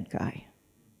the bad guy.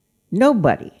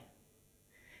 Nobody.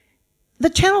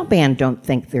 The Taliban don't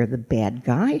think they're the bad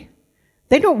guy.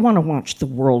 They don't want to watch the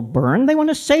world burn. They want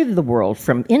to save the world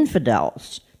from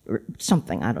infidels or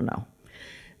something, I don't know.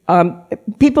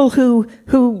 People who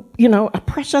you know,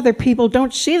 oppress other people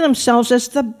don't see themselves as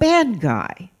the bad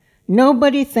guy.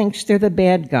 Nobody thinks they're the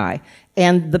bad guy.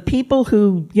 And the people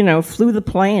who, you know, flew the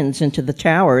planes into the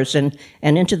towers and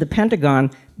into the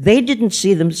Pentagon, they didn't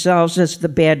see themselves as the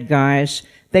bad guys.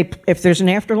 If there's an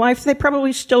afterlife, they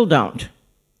probably still don't.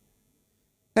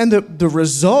 And the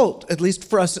result, at least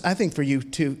for us, I think for you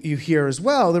too, you here as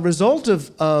well, the result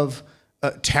of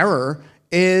terror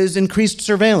is increased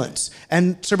surveillance,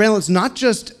 and surveillance not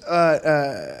just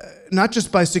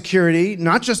by security,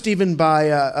 not just even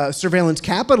by surveillance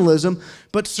capitalism,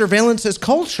 but surveillance as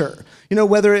culture. You know,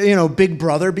 whether Big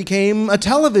Brother became a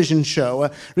television show,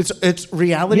 it's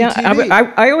reality TV.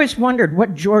 I always wondered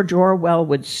what George Orwell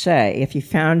would say if he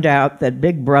found out that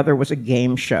Big Brother was a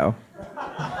game show.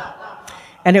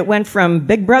 And it went from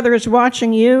Big Brother is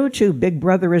watching you to Big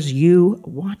Brother is you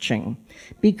watching.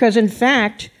 Because in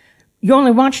fact, you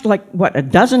only watched like, what, a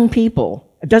dozen people.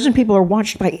 A dozen people are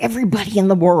watched by everybody in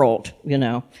the world, you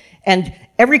know. And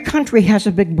every country has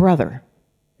a Big Brother.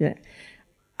 Yeah.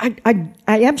 I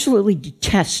absolutely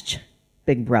detest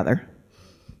Big Brother.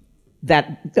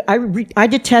 I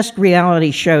detest reality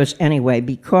shows anyway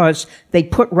because they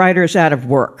put writers out of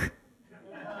work.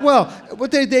 Well,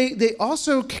 but they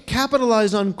also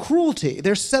capitalize on cruelty.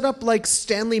 They're set up like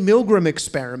Stanley Milgram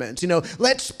experiments. You know,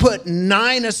 let's put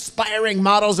 9 aspiring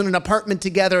models in an apartment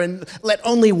together and let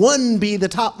only one be the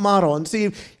top model and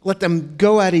let them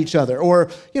go at each other.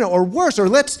 Or, you know, or worse,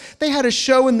 they had a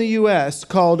show in the US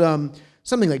called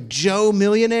something like Joe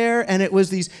Millionaire, and it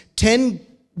was these 10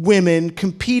 women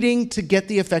competing to get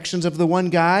the affections of the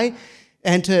one guy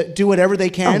and to do whatever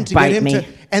they can to get him to.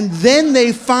 And then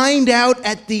they find out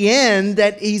at the end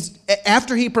that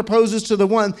after he proposes to the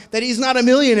one, that he's not a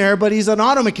millionaire, but he's an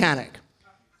auto mechanic.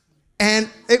 And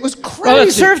it was crazy. Well,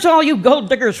 it serves all you gold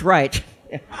diggers right.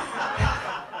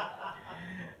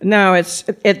 No,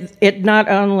 it not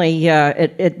only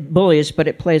it bullies, but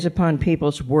it plays upon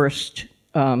people's worst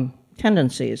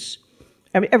tendencies.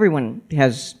 I mean, everyone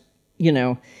has, you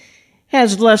know,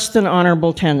 has less than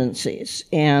honorable tendencies,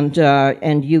 and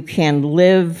you can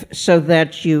live so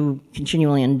that you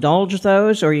continually indulge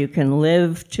those, or you can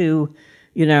live to,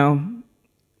 you know,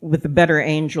 with the better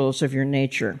angels of your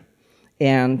nature.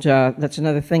 And that's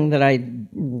another thing that I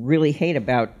really hate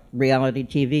about reality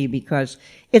TV, because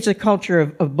it's a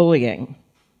culture of bullying,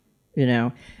 you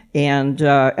know, and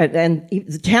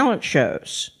the talent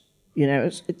shows, you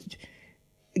know,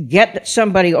 get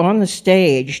somebody on the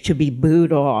stage to be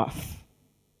booed off.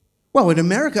 Well, in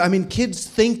America, I mean, kids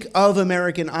think of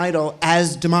American Idol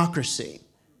as democracy.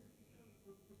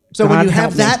 So when you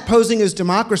have that posing as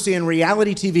democracy and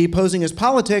reality TV posing as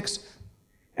politics.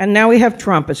 And now we have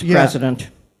Trump as president.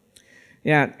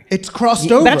 Yeah. It's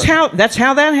crossed over. That's how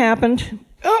that happened.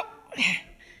 Oh,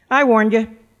 I warned you.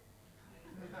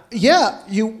 Yeah,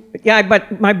 Yeah,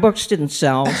 but my books didn't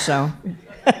sell, so.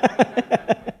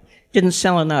 Didn't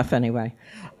sell enough anyway.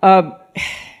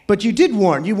 But you did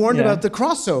warn. You warned about the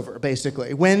crossover,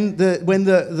 basically, when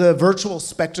the virtual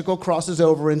spectacle crosses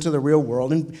over into the real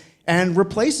world and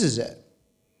replaces it.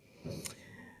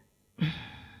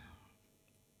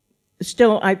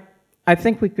 Still, I I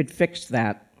think we could fix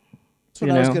that. That's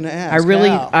what I was going to ask. I really,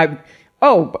 how?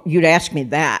 oh, you'd ask me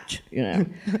that, you know.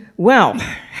 Well,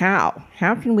 how?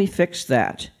 How can we fix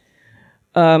that?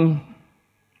 In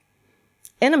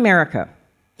America,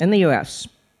 in the U.S.,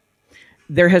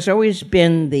 there has always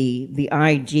been the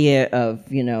idea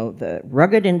of, you know, the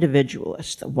rugged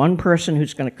individualist, the one person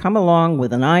who's going to come along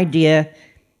with an idea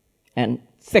and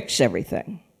fix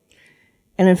everything.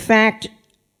 And in fact,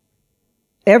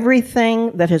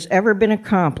 everything that has ever been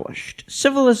accomplished,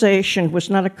 civilization was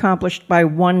not accomplished by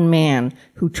one man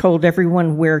who told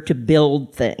everyone where to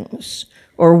build things,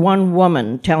 or one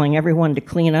woman telling everyone to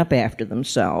clean up after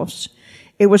themselves.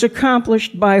 It was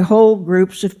accomplished by whole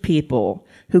groups of people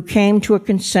who came to a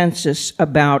consensus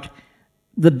about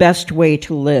the best way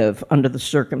to live under the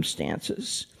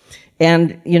circumstances.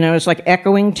 And, you know, it's like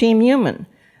echoing Team Human.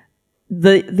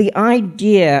 The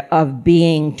idea of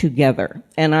being together,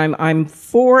 and I'm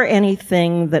for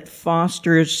anything that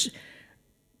fosters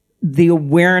the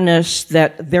awareness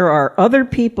that there are other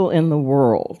people in the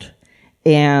world,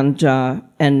 and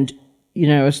you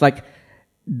know, it's like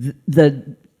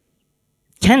the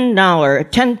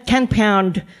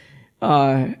 $10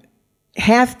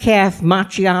 half-calf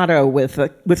macchiato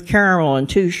with caramel and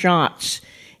 2 shots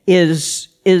is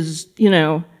you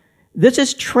know. This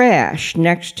is trash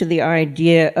next to the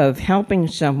idea of helping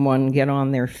someone get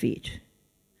on their feet.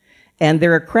 And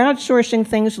there are crowdsourcing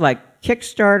things like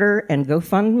Kickstarter and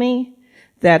GoFundMe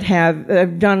that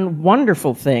have done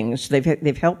wonderful things.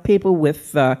 They've helped people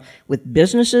with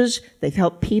businesses. They've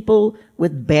helped people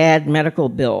with bad medical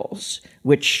bills,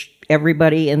 which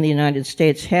everybody in the United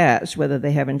States has, whether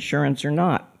they have insurance or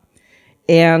not.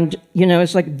 And, you know,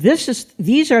 it's like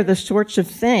these are the sorts of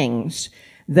things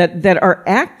that are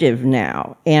active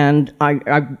now, and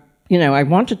I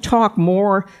want to talk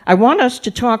more. I want us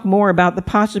to talk more about the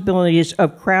possibilities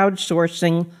of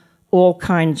crowdsourcing all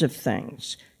kinds of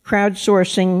things.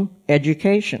 Crowdsourcing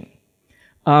education.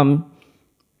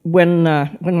 When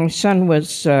my son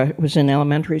was in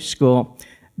elementary school,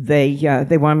 they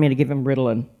wanted me to give him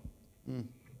Ritalin,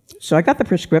 so I got the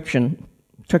prescription,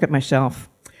 took it myself,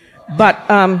 but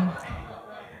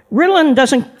Ritalin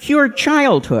doesn't cure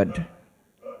childhood.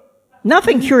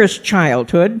 Nothing cures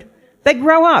childhood. They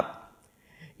grow up,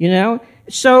 you know?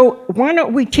 So why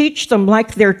don't we teach them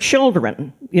like they're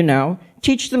children, you know?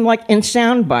 Teach them like in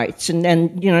sound bites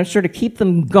and you know, sort of keep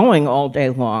them going all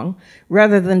day long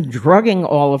rather than drugging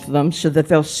all of them so that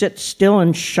they'll sit still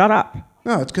and shut up.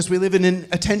 No, it's because we live in an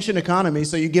attention economy,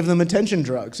 so you give them attention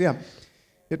drugs. Yeah,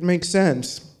 it makes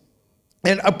sense.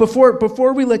 And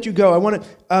before we let you go, I want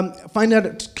to find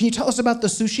out, can you tell us about the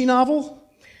sushi novel?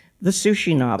 The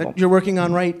sushi novel. That you're working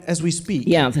on right as we speak.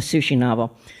 Yeah, the sushi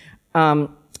novel. In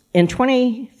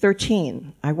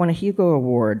 2013, I won a Hugo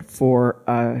Award for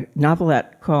a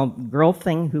novelette called Girl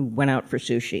Thing Who Went Out for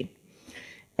Sushi.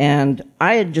 And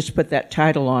I had just put that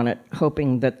title on it,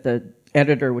 hoping that the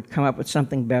editor would come up with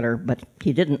something better, but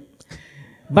he didn't.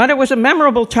 But it was a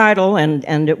memorable title, and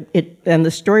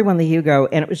the story won the Hugo,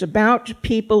 and it was about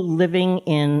people living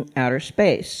in outer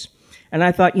space. And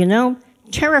I thought, you know,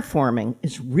 terraforming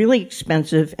is really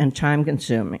expensive and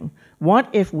time-consuming. What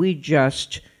if we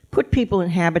just put people in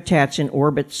habitats in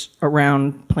orbits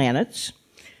around planets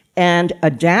and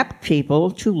adapt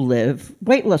people to live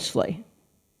weightlessly?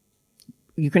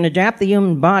 You can adapt the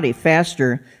human body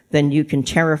faster than you can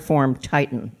terraform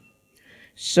Titan.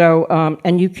 So,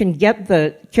 and you can get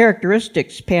the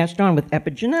characteristics passed on with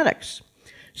epigenetics.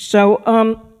 So,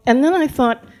 and then I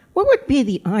thought, what would be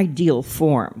the ideal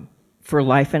form for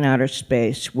life in outer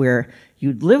space, where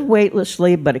you'd live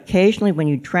weightlessly, but occasionally when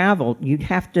you travel, you'd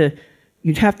have to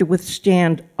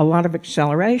withstand a lot of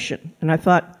acceleration. And I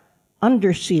thought,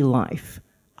 undersea life.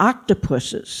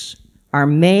 Octopuses are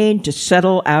made to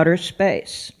settle outer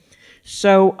space.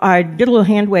 So I did a little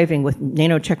hand-waving with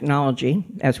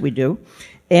nanotechnology, as we do,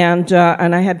 and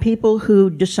I had people who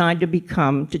decide to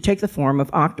take the form of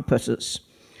octopuses.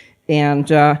 And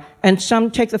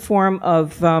some take the form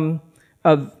of what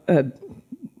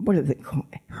are they called?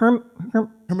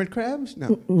 Hermit crabs?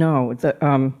 No. No.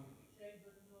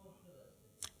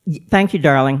 Thank you,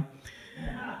 darling.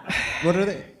 What are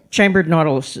they? Chambered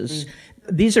nautiluses.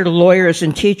 These are lawyers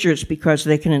and teachers because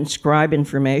they can inscribe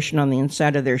information on the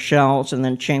inside of their shells and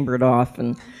then chamber it off,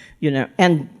 and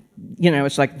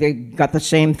it's like they got the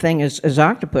same thing as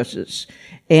octopuses.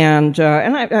 And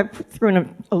I threw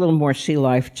in a little more sea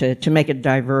life to make it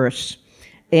diverse.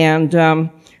 And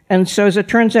so, as it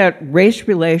turns out, race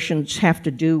relations have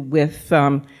to do with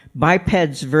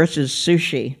bipeds versus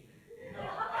sushi.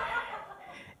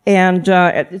 And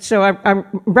so I'm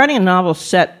writing a novel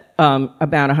set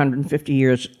about 150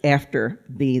 years after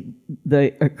the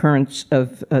occurrence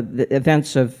of the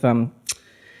events of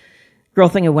Girl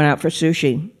Thing Who Went Out for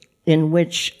Sushi, in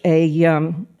which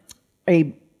a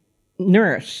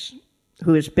nurse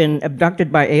who has been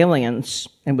abducted by aliens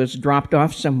and was dropped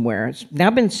off somewhere has now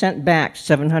been sent back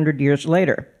 700 years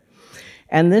later.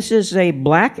 And this is a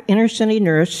black inner city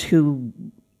nurse who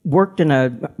worked in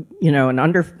an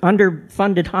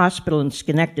underfunded hospital in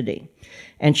Schenectady.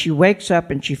 And she wakes up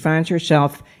and she finds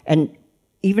herself, and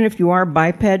even if you are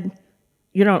biped,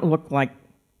 you don't look like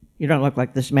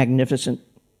this magnificent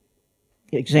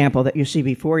example that you see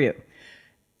before you.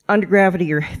 Under gravity,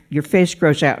 your face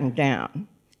grows out and down.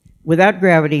 Without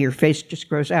gravity, your face just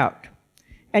grows out.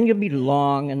 And you'll be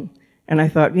long, and I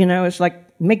thought, it's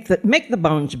like, make the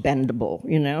bones bendable,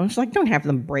 It's like, don't have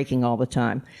them breaking all the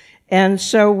time. And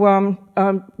so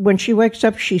when she wakes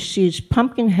up, she sees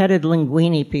pumpkin-headed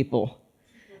linguini people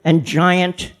and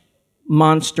giant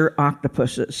monster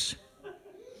octopuses.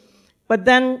 But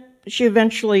then she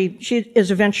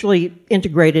is eventually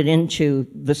integrated into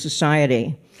the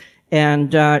society.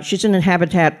 And she's in a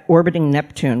habitat orbiting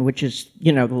Neptune, which is,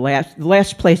 the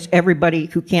last place everybody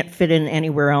who can't fit in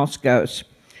anywhere else goes.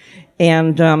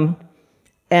 And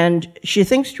she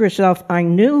thinks to herself, I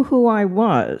knew who I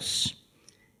was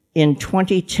in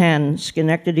 2010,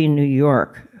 Schenectady, New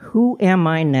York. Who am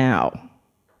I now?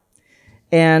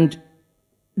 And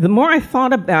the more I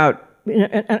thought about,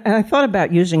 and I thought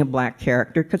about using a black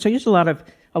character, because I use a lot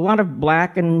of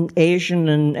black and Asian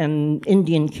and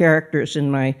Indian characters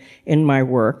in my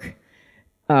work,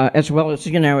 as well as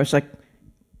it's like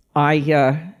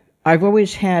I've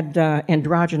always had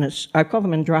androgynous. I call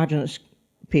them androgynous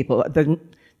people.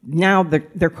 Now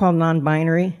they're called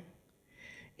non-binary,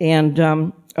 and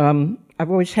I've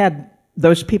always had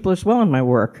those people as well in my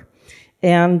work,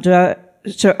 and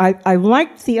so I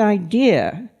liked the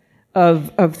idea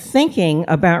of thinking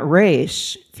about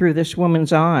race through this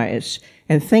woman's eyes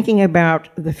and thinking about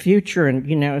the future. And,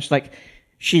 it's like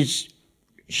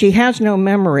she has no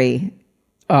memory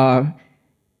of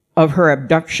her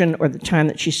abduction or the time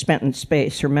that she spent in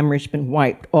space. Her memory's been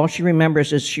wiped. All she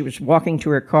remembers is she was walking to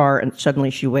her car and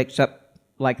suddenly she wakes up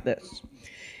like this.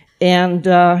 And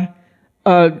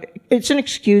it's an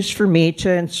excuse for me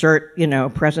to insert,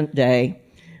 present day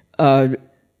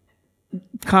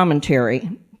commentary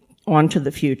onto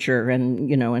the future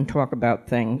and talk about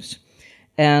things.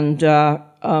 And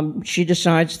she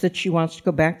decides that she wants to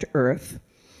go back to Earth.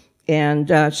 And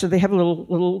so they have a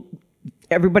little,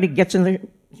 everybody gets in the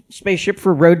spaceship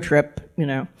for a road trip,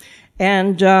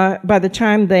 And by the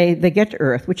time they get to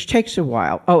Earth, which takes a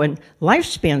while, and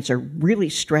lifespans are really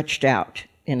stretched out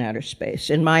in outer space,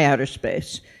 in my outer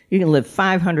space. You can live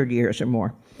 500 years or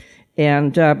more.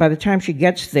 And by the time she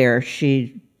gets there,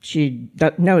 she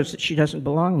knows that she doesn't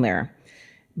belong there.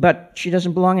 But she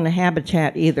doesn't belong in a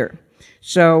habitat either.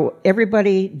 So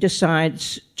everybody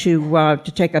decides to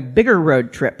take a bigger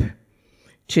road trip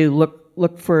to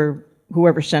look for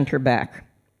whoever sent her back.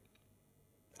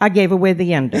 I gave away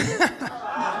the ending.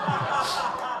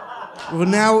 Well,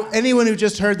 now anyone who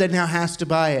just heard that now has to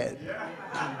buy it.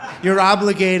 You're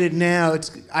obligated now.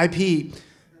 It's IP.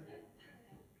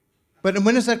 But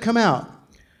when does that come out?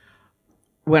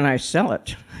 When I sell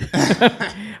it.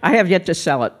 I have yet to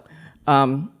sell it.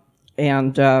 I'm,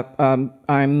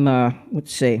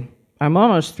 let's see, I'm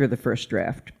almost through the first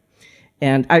draft.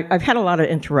 And I've had a lot of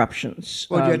interruptions.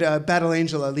 Well, you had Battle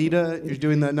Angel Alita. You're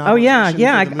doing the novelization. Oh,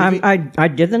 yeah. For the movie? I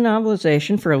did the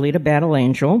novelization for Alita Battle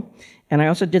Angel. And I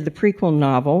also did the prequel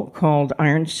novel called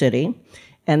Iron City.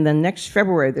 And then next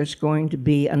February, there's going to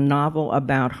be a novel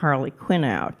about Harley Quinn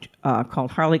out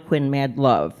called Harley Quinn Mad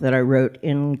Love that I wrote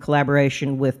in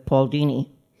collaboration with Paul Dini.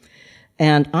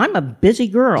 And I'm a busy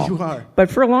girl. You are. But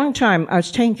for a long time, I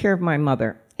was taking care of my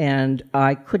mother. And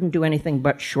I couldn't do anything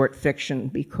but short fiction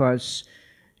because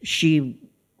she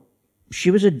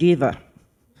was a diva.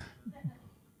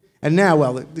 And now,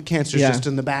 well, the cancer's just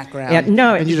in the background. Yeah,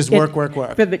 no, and you just work.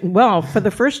 For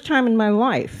the first time in my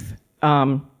life,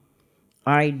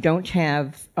 I don't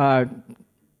have a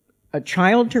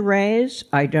child to raise.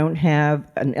 I don't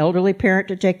have an elderly parent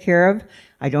to take care of.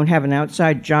 I don't have an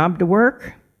outside job to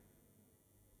work.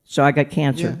 So I got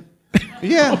cancer.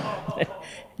 Yeah.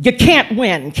 You can't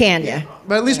win, can you?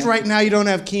 But at least right now you don't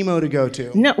have chemo to go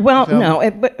to. No, well, so.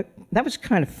 No. But that was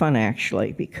kind of fun,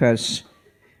 actually, because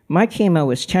my chemo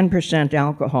was 10%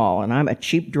 alcohol, and I'm a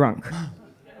cheap drunk.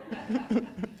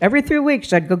 Every 3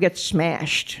 weeks, I'd go get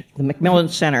smashed at the Macmillan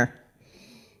Center.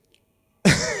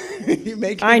 You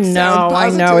make I know.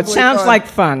 It sounds like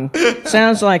fun.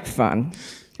 Sounds like fun.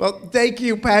 Well, thank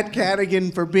you, Pat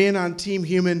Cadigan, for being on Team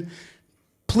Human.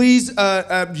 Please,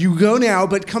 you go now,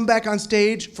 but come back on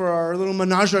stage for our little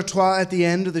menage a trois at the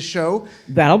end of the show.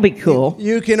 That'll be cool.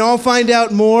 You can all find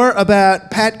out more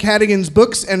about Pat Cadigan's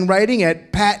books and writing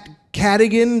at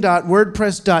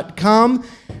patcadigan.wordpress.com.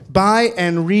 Buy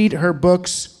and read her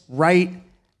books right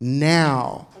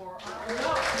now.